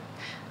Pinza.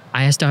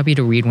 I asked Dabia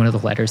to read one of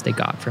the letters they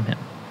got from him.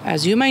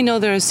 As you might know,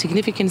 there are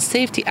significant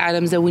safety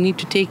items that we need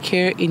to take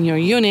care in your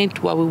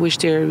unit while we wish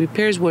their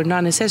repairs were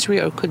not necessary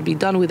or could be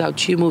done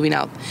without you moving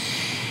out.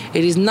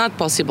 It is not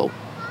possible.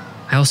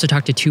 I also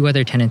talked to 2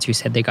 other tenants who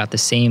said they got the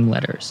same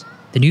letters.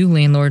 The new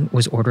landlord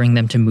was ordering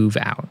them to move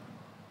out.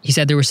 He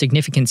said there were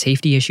significant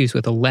safety issues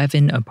with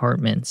 11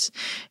 apartments,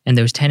 and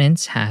those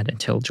tenants had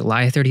until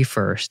July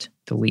 31st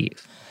to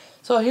leave.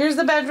 So here's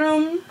the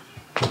bedroom,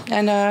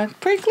 and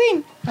pretty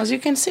clean, as you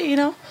can see,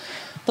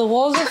 The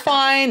walls are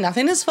fine,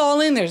 nothing is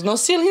falling, there's no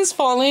ceilings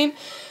falling.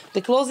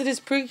 The closet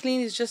is pretty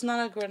clean, it's just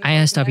not a good. I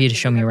asked Dabia to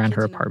show me around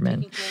her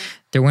apartment.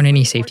 There weren't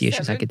any safety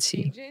issues I could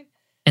see.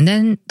 And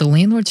then the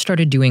landlord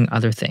started doing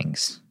other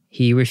things.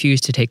 He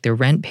refused to take their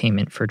rent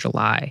payment for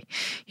July.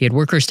 He had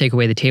workers take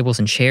away the tables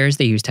and chairs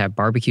they used to have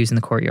barbecues in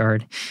the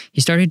courtyard. He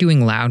started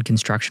doing loud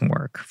construction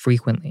work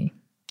frequently.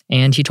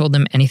 And he told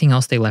them anything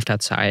else they left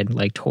outside,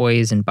 like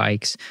toys and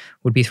bikes,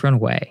 would be thrown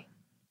away.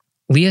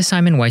 Leah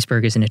Simon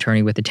Weisberg is an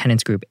attorney with the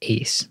tenants group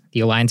ACE, the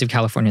Alliance of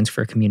Californians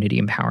for Community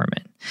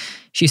Empowerment.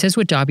 She says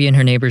what Dabia and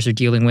her neighbors are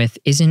dealing with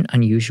isn't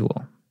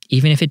unusual,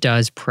 even if it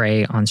does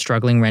prey on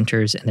struggling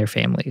renters and their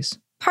families.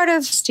 Part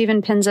of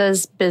Steven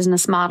Pinza's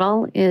business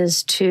model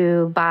is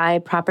to buy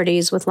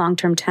properties with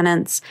long-term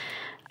tenants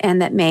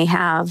and that may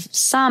have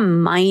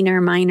some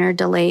minor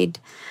delayed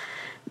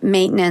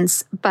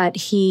maintenance, but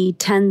he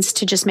tends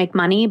to just make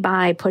money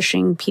by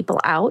pushing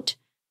people out.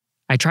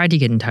 I tried to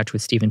get in touch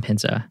with Steven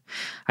Pinza.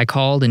 I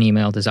called and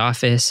emailed his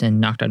office and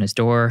knocked on his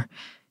door.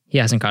 He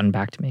hasn't gotten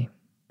back to me.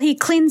 He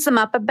cleans them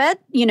up a bit,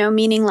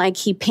 meaning like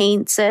he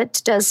paints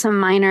it, does some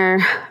minor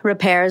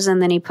repairs,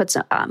 and then he puts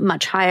a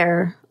much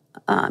higher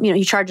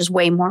he charges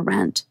way more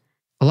rent.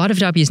 A lot of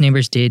Dabia's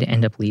neighbors did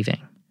end up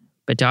leaving,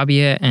 but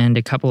Dabia and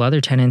a couple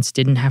other tenants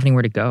didn't have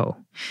anywhere to go.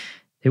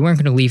 They weren't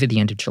going to leave at the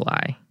end of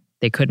July.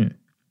 They couldn't.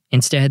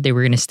 Instead, they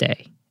were going to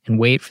stay and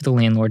wait for the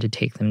landlord to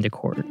take them to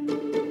court.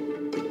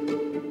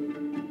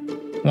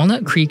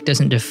 Walnut Creek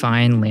doesn't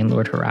define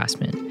landlord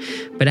harassment,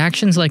 but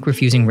actions like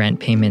refusing rent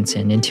payments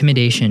and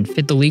intimidation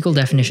fit the legal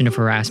definition of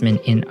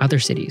harassment in other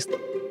cities.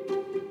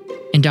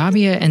 And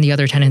Dabia and the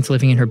other tenants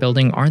living in her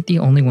building aren't the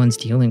only ones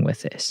dealing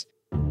with this.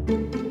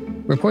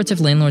 Reports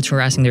of landlords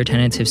harassing their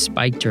tenants have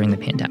spiked during the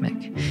pandemic,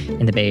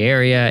 in the Bay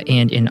Area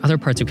and in other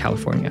parts of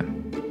California.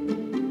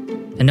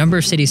 A number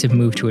of cities have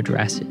moved to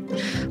address it.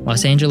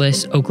 Los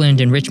Angeles, Oakland,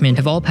 and Richmond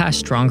have all passed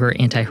stronger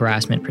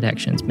anti-harassment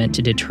protections meant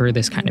to deter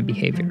this kind of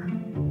behavior.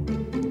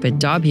 But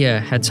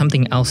Dabia had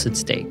something else at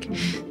stake,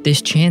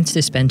 this chance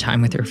to spend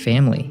time with her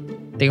family.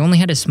 They only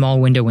had a small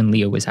window when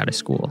Leah was out of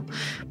school,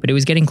 but it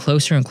was getting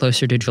closer and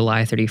closer to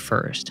July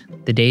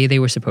 31st, the day they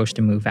were supposed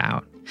to move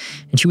out.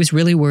 And she was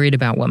really worried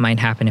about what might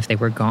happen if they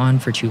were gone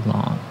for too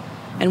long.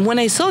 And when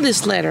I saw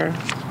this letter,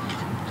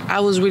 I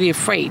was really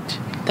afraid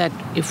that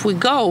if we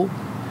go,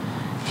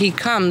 he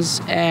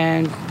comes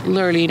and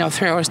literally,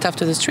 throw our stuff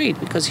to the street,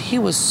 because he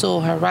was so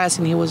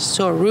harassing, he was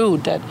so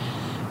rude that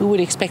we would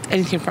expect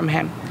anything from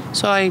him.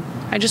 So I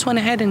just went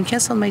ahead and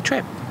canceled my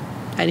trip.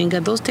 I didn't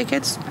get those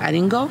tickets. I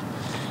didn't go.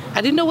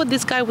 I didn't know what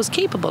this guy was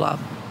capable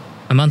of.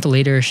 A month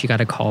later, she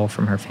got a call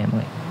from her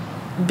family.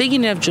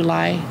 Beginning of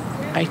July,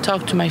 I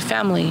talked to my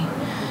family,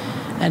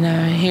 and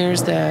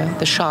here's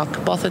the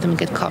shock. Both of them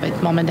get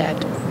COVID, mom and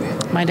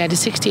dad. My dad is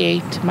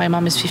 68, my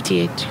mom is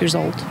 58 years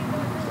old.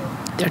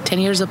 They're 10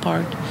 years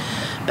apart,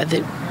 but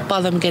both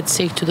of them get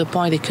sick to the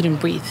point they couldn't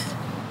breathe.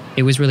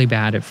 It was really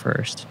bad at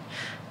first,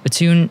 but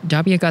soon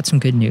Dabia got some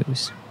good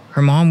news.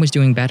 Her mom was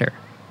doing better.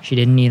 She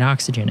didn't need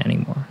oxygen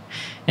anymore,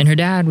 and her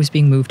dad was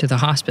being moved to the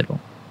hospital.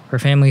 Her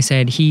family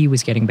said he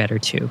was getting better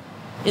too.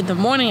 In the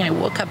morning, I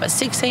woke up at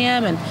 6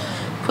 a.m. and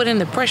put in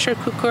the pressure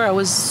cooker. I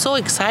was so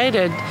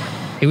excited.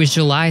 It was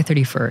July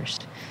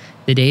 31st.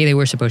 the day they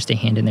were supposed to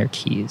hand in their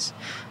keys.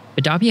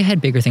 But Dabia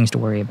had bigger things to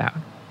worry about.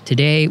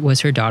 Today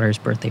was her daughter's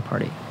birthday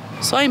party.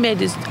 So I made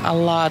this a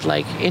lot,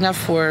 like enough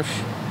for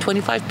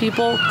 25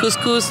 people,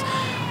 couscous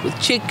with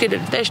chicken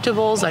and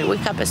vegetables. I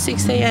wake up at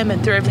 6 a.m.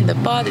 and throw everything in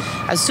the pot.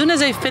 As soon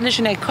as I finish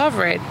and I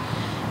cover it,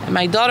 and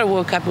my daughter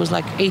woke up, it was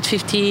like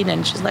 8:15,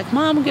 and she's like,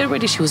 Mom, get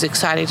ready. She was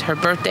excited, her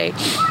birthday.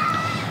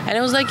 And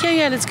I was like,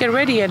 yeah, let's get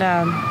ready.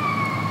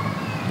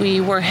 And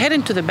we were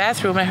heading to the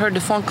bathroom. I heard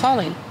the phone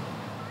calling.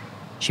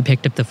 She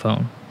picked up the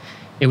phone.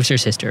 It was her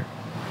sister.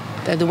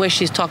 The way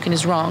she's talking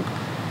is wrong.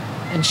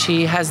 And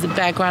she has the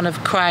background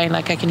of crying,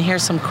 like I can hear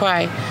some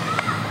cry.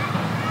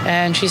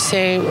 And she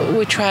say,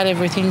 we tried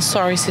everything.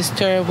 Sorry,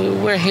 sister.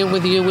 We're here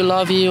with you. We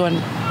love you. And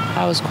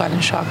I was quite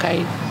in shock.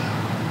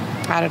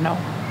 I don't know.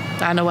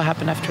 I don't know what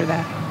happened after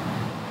that.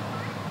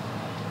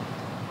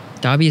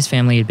 Dabia's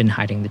family had been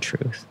hiding the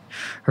truth.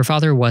 Her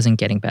father wasn't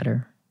getting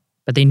better.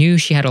 But they knew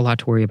she had a lot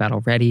to worry about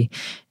already,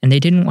 and they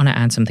didn't want to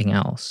add something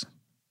else.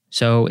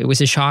 So it was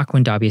a shock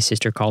when Dabia's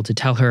sister called to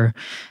tell her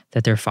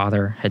that their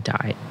father had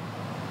died.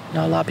 You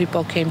know, a lot of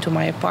people came to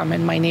my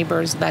apartment, my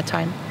neighbors that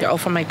time. They're all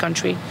from my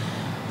country,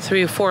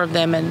 3 or 4 of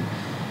them, and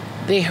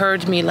they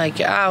heard me like,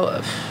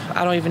 I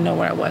don't even know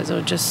where I was. I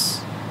was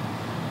just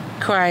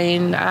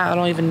crying. I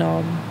don't even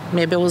know.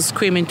 Maybe I was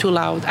screaming too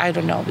loud. I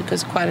don't know,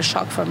 because quite a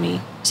shock for me.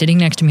 Sitting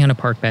next to me on a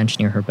park bench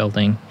near her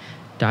building,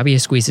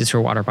 Dabia squeezes her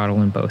water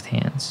bottle in both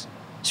hands,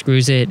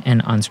 screws it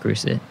and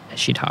unscrews it as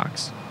she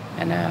talks.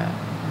 And I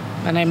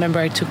remember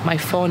I took my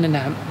phone,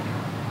 and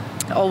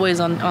always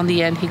on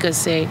the end he could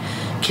say,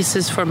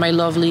 kisses for my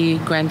lovely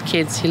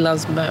grandkids. He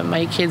loves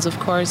my kids, of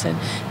course, and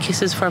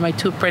kisses for my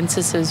 2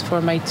 princesses, for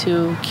my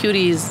 2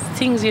 cuties.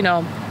 Things, you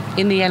know,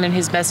 in the end in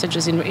his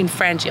messages in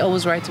French. He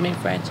always writes to me in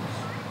French.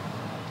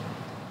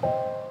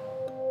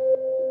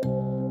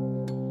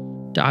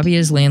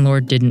 Dabia's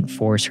landlord didn't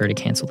force her to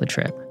cancel the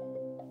trip.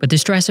 But the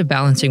stress of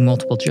balancing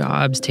multiple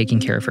jobs, taking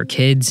care of her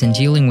kids, and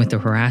dealing with the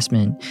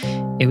harassment,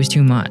 it was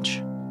too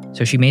much.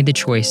 So she made the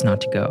choice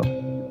not to go.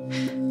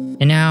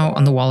 And now,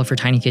 on the wall of her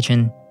tiny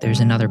kitchen,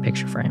 there's another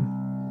picture frame.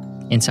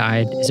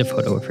 Inside is a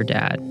photo of her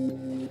dad.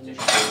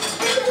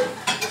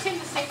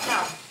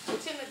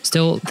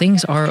 Still,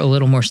 things are a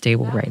little more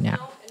stable right now.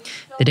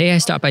 The day I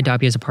stopped by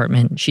Dabia's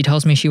apartment, she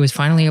tells me she was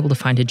finally able to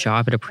find a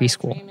job at a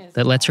preschool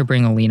that lets her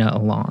bring Alina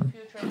along.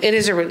 It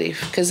is a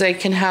relief because I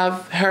can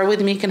have her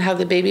with me, can have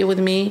the baby with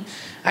me.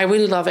 I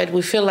really love it.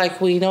 We feel like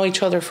we know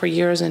each other for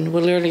years, and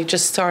we literally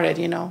just started,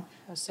 you know.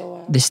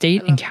 So, the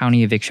state and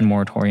county eviction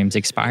moratoriums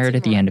expired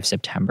at the end of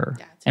September,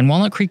 and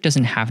Walnut Creek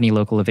doesn't have any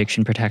local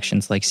eviction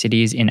protections like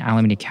cities in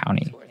Alameda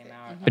County.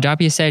 But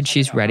Dabia said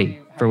she's ready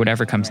for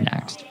whatever comes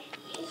next.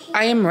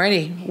 I am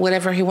ready.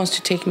 Whatever he wants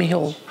to take me,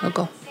 he'll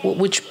go.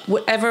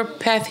 Whatever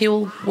path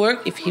he'll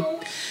work, if he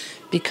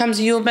becomes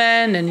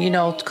human and, you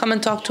know, come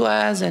and talk to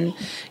us and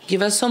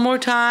give us some more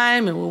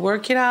time and we'll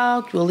work it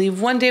out. We'll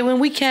leave one day when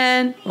we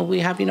can, when we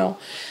have, you know,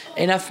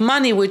 enough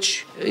money,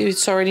 which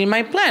it's already in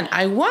my plan.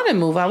 I want to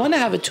move. I want to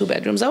have 2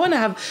 bedrooms. I want to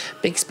have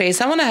big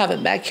space. I want to have a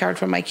backyard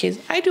for my kids.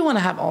 I do want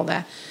to have all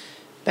that.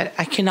 But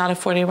I cannot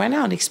afford it right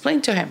now, and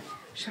explain to him.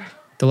 Sure.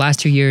 The last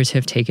 2 years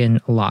have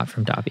taken a lot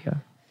from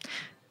Dabia.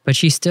 But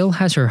she still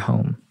has her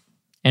home.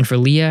 And for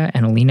Leah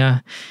and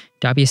Alina,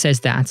 Dabia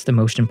says that's the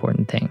most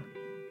important thing.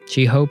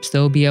 She hopes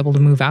they'll be able to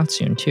move out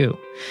soon, too,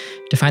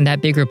 to find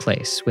that bigger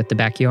place with the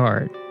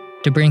backyard,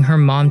 to bring her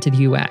mom to the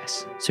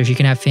U.S. so she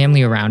can have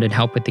family around and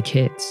help with the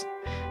kids.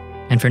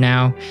 And for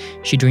now,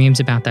 she dreams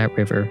about that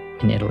river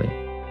in Italy.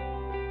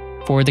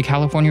 For the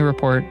California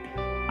Report,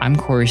 I'm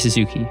Corey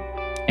Suzuki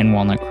in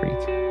Walnut Creek.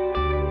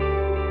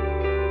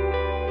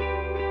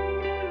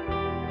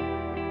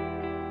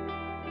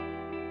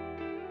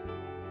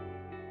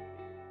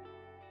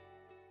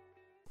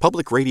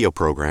 Public radio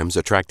programs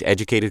attract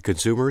educated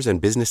consumers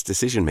and business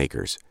decision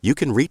makers. You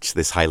can reach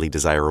this highly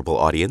desirable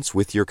audience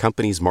with your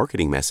company's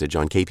marketing message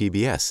on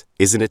KPBS.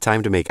 Isn't it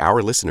time to make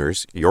our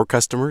listeners your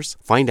customers?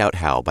 Find out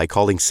how by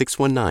calling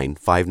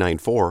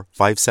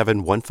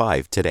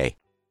 619-594-5715 today.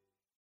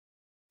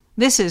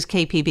 This is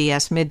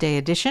KPBS Midday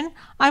Edition.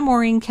 I'm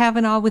Maureen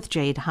Cavanaugh with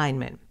Jade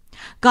Heinman.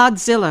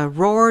 Godzilla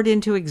roared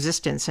into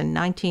existence in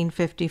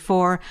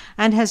 1954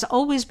 and has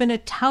always been a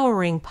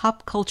towering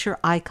pop culture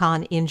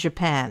icon in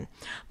Japan.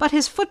 But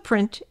his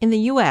footprint in the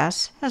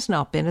U.S. has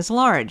not been as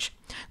large.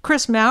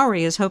 Chris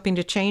Mowry is hoping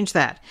to change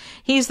that.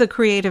 He's the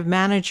creative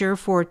manager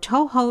for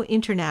Toho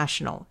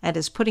International and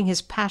is putting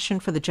his passion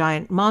for the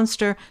giant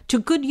monster to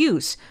good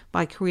use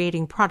by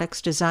creating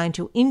products designed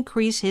to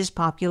increase his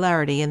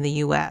popularity in the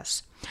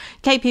U.S.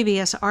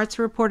 KPBS arts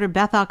reporter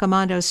Beth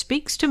Accomando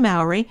speaks to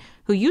Mowry,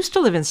 who used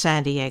to live in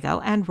San Diego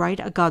and write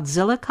a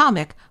Godzilla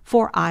comic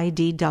for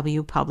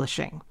IDW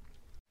Publishing.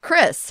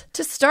 Chris,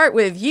 to start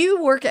with,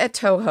 you work at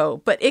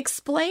Toho, but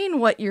explain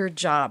what your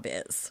job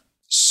is.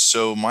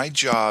 So my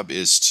job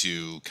is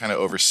to kind of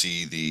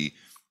oversee the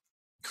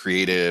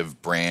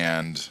creative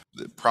brand,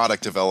 the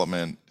product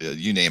development,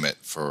 you name it,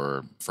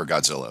 for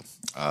Godzilla,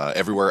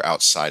 everywhere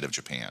outside of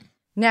Japan.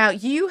 Now,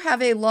 you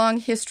have a long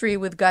history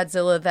with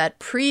Godzilla that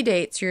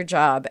predates your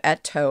job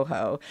at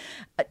Toho.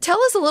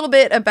 Tell us a little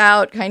bit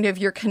about kind of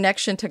your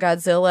connection to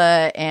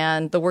Godzilla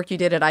and the work you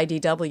did at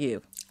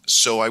IDW.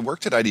 So I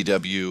worked at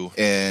IDW,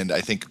 and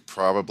I think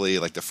probably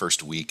like the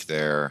first week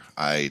there,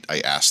 I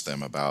asked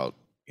them about,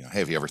 hey,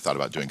 have you ever thought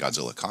about doing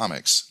Godzilla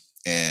comics?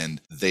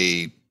 And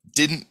they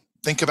didn't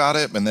think about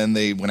it, and then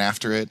they went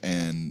after it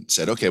and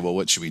said, okay, well,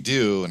 what should we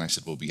do? And I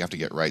said, well, we have to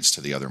get rights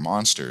to the other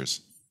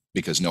monsters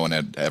because no one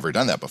had ever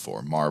done that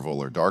before, Marvel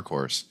or Dark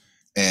Horse.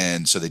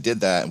 And so they did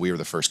that, and we were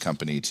the first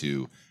company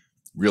to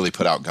really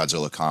put out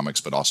Godzilla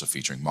comics, but also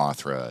featuring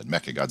Mothra and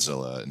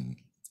Mechagodzilla and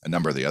a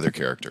number of the other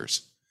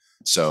characters.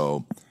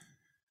 So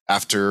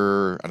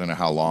after, I don't know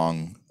how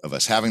long of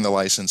us having the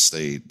license,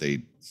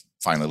 they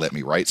finally let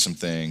me write some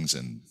things,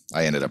 and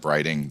I ended up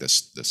writing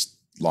this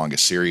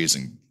longest series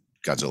in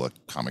Godzilla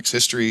comics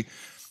history.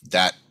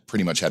 That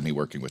pretty much had me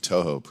working with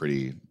Toho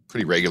pretty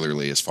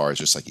regularly as far as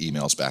just like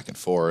emails back and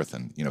forth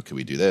and, can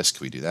we do this?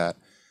 Can we do that?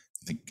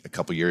 I think a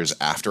couple years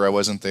after I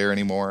wasn't there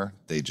anymore,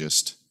 they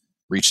just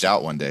reached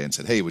out one day and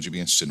said, hey, would you be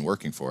interested in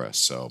working for us?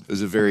 So it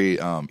was a very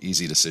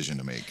easy decision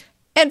to make.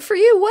 And for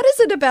you, what is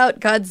it about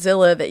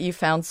Godzilla that you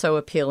found so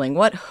appealing?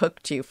 What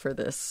hooked you for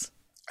this?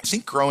 I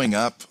think growing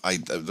up,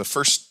 the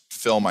first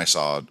film I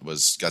saw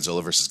was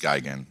Godzilla vs.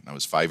 Gigan. I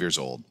was 5 years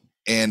old.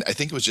 And I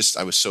think it was just,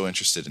 I was so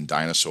interested in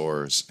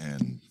dinosaurs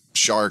and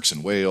sharks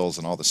and whales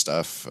and all the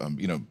stuff,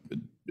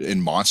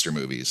 in monster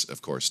movies,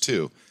 of course,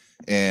 too.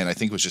 And I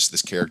think it was just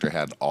this character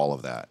had all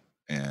of that.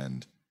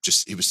 And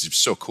just, it was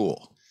so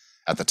cool.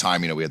 At the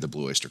time, we had the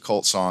Blue Oyster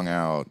Cult song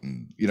out,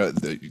 and,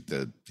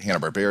 the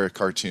Hanna-Barbera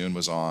cartoon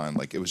was on.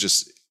 Like, it was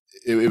just,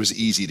 it was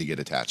easy to get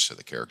attached to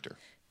the character.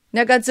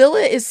 Now,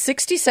 Godzilla is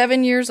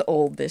 67 years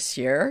old this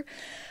year.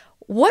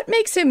 What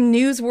makes him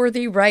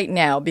newsworthy right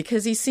now?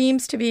 Because he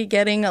seems to be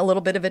getting a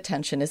little bit of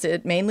attention. Is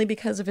it mainly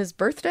because of his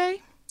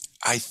birthday?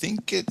 I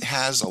think it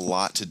has a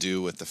lot to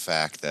do with the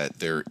fact that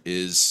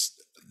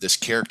this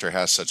character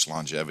has such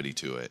longevity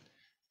to it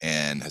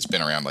and has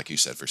been around, like you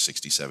said, for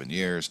 67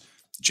 years.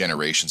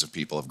 Generations of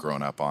people have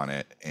grown up on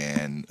it.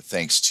 And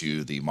thanks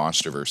to the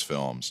MonsterVerse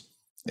films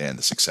and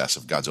the success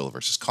of Godzilla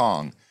vs.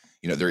 Kong,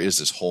 there is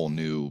this whole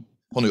new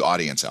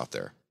audience out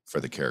there for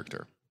the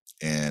character.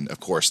 And of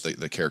course,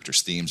 the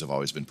character's themes have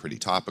always been pretty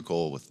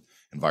topical with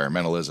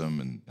environmentalism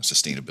and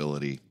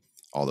sustainability,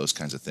 all those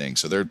kinds of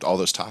things. So all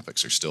those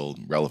topics are still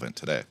relevant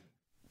today.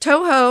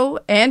 Toho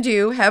and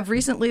you have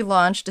recently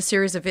launched a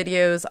series of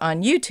videos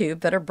on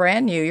YouTube that are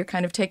brand new. You're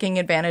kind of taking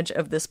advantage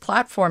of this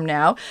platform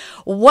now.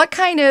 What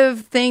kind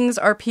of things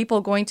are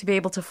people going to be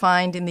able to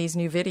find in these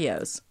new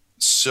videos?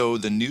 So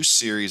the new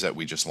series that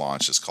we just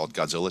launched is called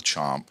Godzilla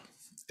Chomp.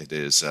 It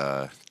is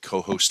a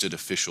co-hosted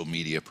official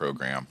media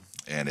program,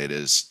 and it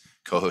is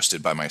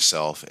co-hosted by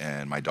myself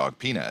and my dog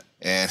Peanut.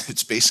 And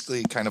it's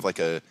basically kind of like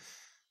a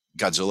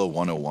Godzilla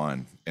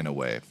 101 in a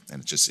way.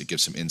 And it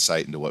gives some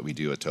insight into what we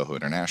do at Toho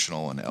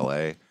International in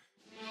LA.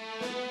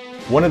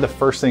 One of the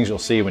first things you'll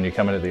see when you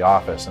come into the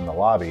office in the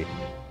lobby,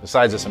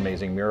 besides this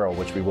amazing mural,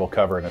 which we will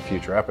cover in a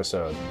future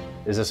episode,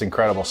 is this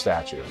incredible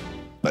statue.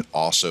 But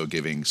also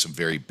giving some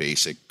very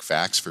basic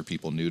facts for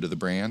people new to the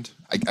brand.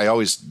 I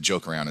always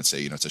joke around and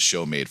say, it's a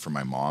show made for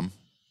my mom,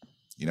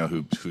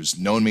 who's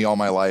known me all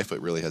my life, but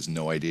really has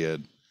no idea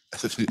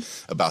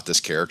about this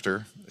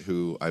character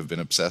who I've been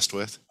obsessed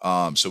with.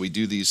 So we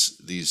do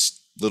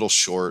these little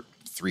short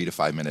 3 to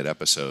 5 minute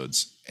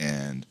episodes.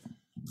 And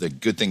the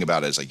good thing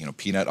about it is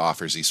Peanut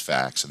offers these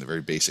facts, and they're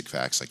very basic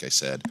facts, like I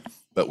said,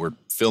 but we're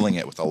filling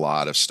it with a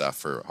lot of stuff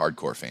for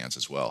hardcore fans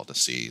as well to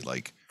see,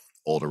 like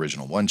old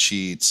original one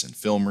sheets and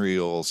film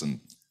reels and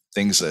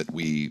things that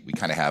we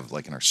kind of have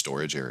like in our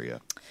storage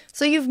area.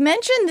 So you've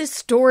mentioned this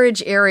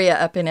storage area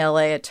up in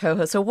LA at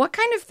Toho. So what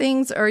kind of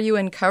things are you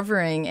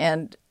uncovering?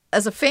 And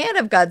as a fan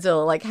of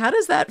Godzilla, how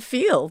does that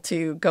feel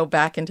to go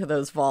back into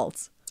those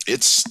vaults?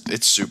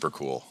 It's super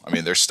cool. I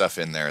mean, there's stuff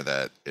in there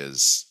that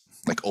is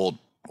like old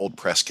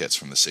press kits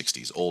from the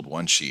 60s, old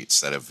one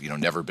sheets that have,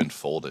 never been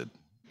folded.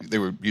 They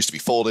used to be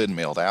folded and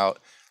mailed out.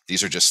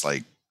 These are just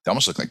they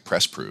almost look like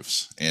press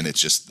proofs, and it's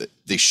just that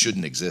they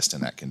shouldn't exist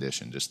in that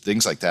condition. Just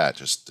things like that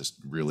just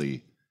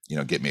really,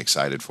 get me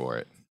excited for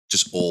it.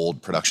 Just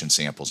old production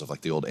samples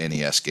of the old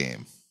NES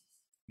game,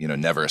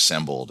 never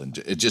assembled. And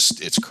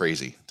it's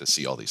crazy to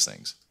see all these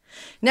things.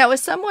 Now,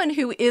 as someone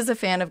who is a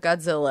fan of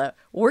Godzilla,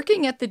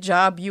 working at the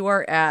job you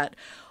are at,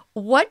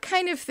 what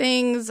kind of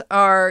things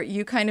are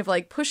you kind of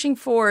pushing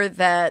for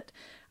that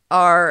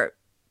are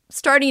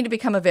starting to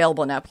become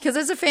available now? Because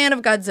as a fan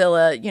of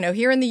Godzilla,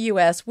 here in the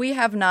U.S., we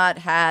have not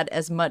had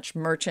as much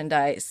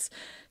merchandise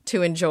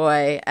to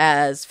enjoy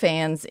as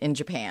fans in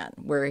Japan,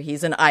 where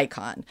he's an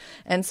icon.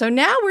 And so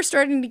now we're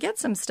starting to get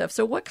some stuff.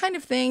 So what kind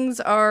of things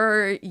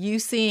are you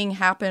seeing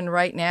happen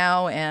right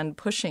now and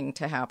pushing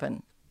to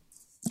happen?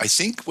 I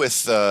think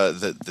with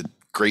the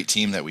great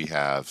team that we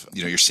have,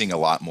 you're seeing a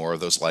lot more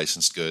of those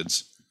licensed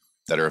goods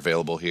that are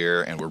available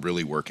here. And we're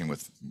really working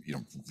with,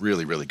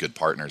 really, really good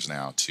partners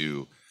now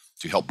to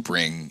help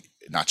bring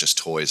not just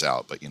toys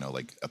out, but,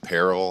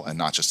 apparel, and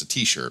not just a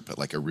t-shirt,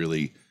 but a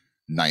really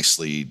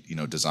nicely,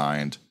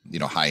 designed,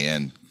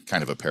 high-end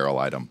kind of apparel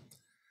item.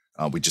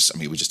 We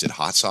just did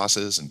hot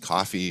sauces and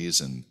coffees,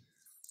 and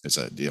there's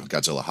a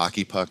Godzilla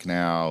hockey puck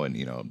now,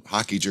 and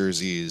hockey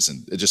jerseys,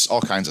 and just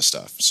all kinds of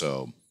stuff.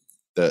 So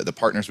the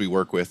partners we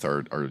work with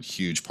are a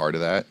huge part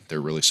of that.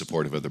 They're really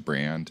supportive of the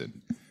brand,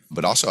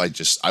 but also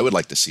I would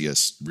like to see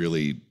us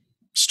really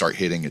start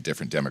hitting a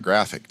different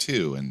demographic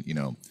too, and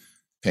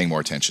paying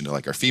more attention to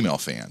like our female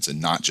fans, and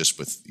not just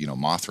with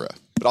Mothra,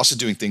 but also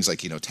doing things like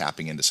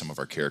tapping into some of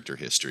our character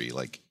history.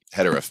 Like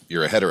Hedorah,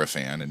 you're a Hedorah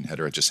fan, and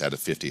Hedorah just had a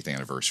 50th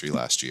anniversary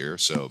last year,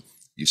 so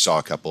you saw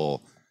a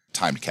couple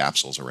timed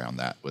capsules around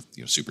that with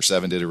Super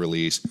 7 did a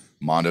release,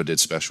 Mondo did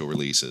special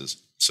releases.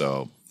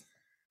 So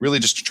really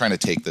just trying to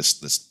take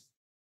this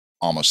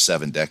almost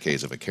 7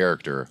 decades of a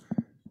character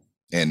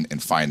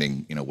and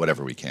finding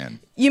whatever we can.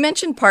 You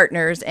mentioned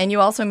partners, and you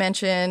also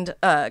mentioned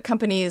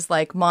companies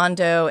like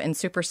Mondo and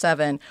Super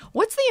 7.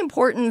 What's the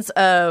importance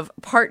of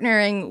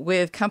partnering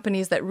with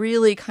companies that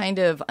really kind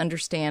of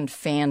understand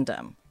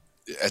fandom?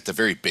 At the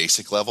very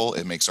basic level,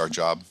 it makes our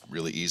job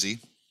really easy,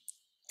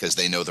 because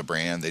they know the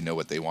brand, they know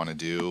what they want to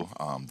do,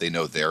 they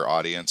know their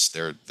audience,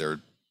 their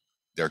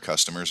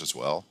customers as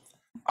well.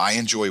 I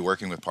enjoy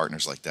working with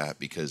partners like that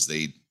because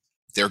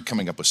they're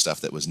coming up with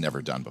stuff that was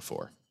never done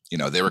before.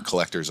 They were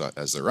collectors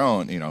as their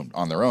own,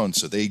 on their own,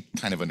 so they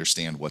kind of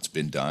understand what's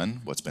been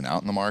done, what's been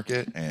out in the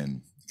market,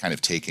 and kind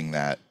of taking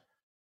that,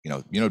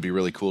 it'd be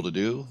really cool to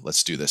do.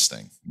 Let's do this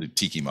thing. The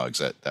tiki mugs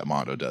that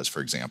Mondo does, for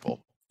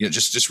example.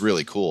 Just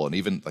really cool. And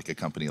even like a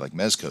company like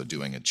Mezco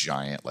doing a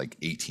giant, like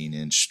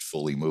 18-inch,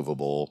 fully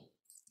movable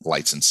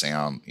lights and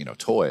sound,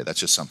 toy. That's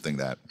just something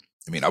that,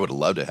 I would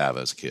love to have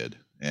as a kid.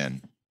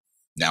 And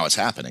now it's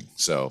happening.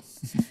 So.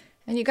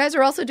 And you guys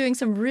are also doing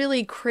some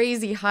really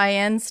crazy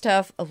high-end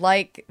stuff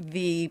like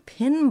the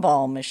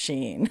pinball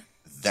machine.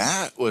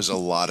 That was a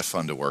lot of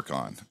fun to work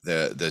on.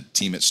 The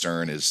team at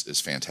Stern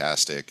is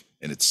fantastic.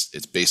 And it's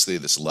basically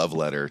this love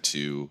letter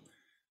to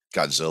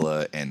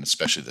Godzilla, and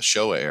especially the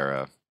Showa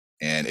era.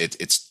 And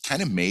it's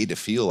kind of made to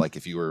feel like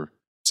if you were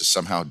to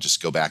somehow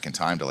just go back in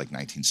time to like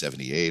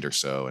 1978 or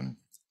so, and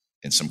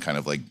in some kind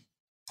of like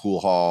pool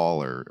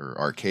hall or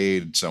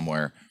arcade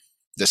somewhere,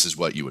 this is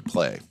what you would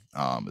play.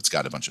 It's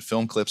got a bunch of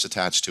film clips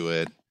attached to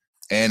it,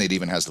 and it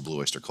even has the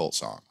Blue Oyster Cult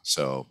song.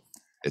 So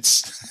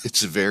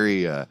it's a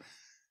very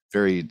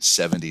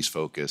 70s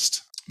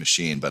focused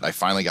machine. But I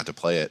finally got to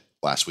play it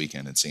last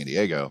weekend in San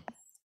Diego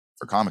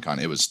for Comic-Con.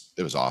 It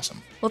was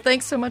awesome. Well,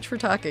 thanks so much for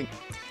talking.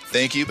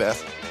 Thank you,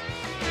 Beth.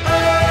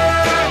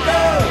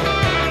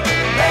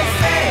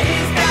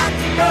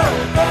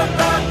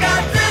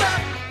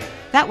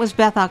 That was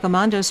Beth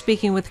Accomando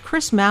speaking with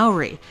Chris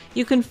Mowry.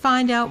 You can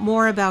find out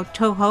more about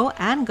Toho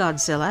and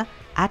Godzilla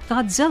at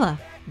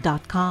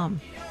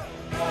Godzilla.com.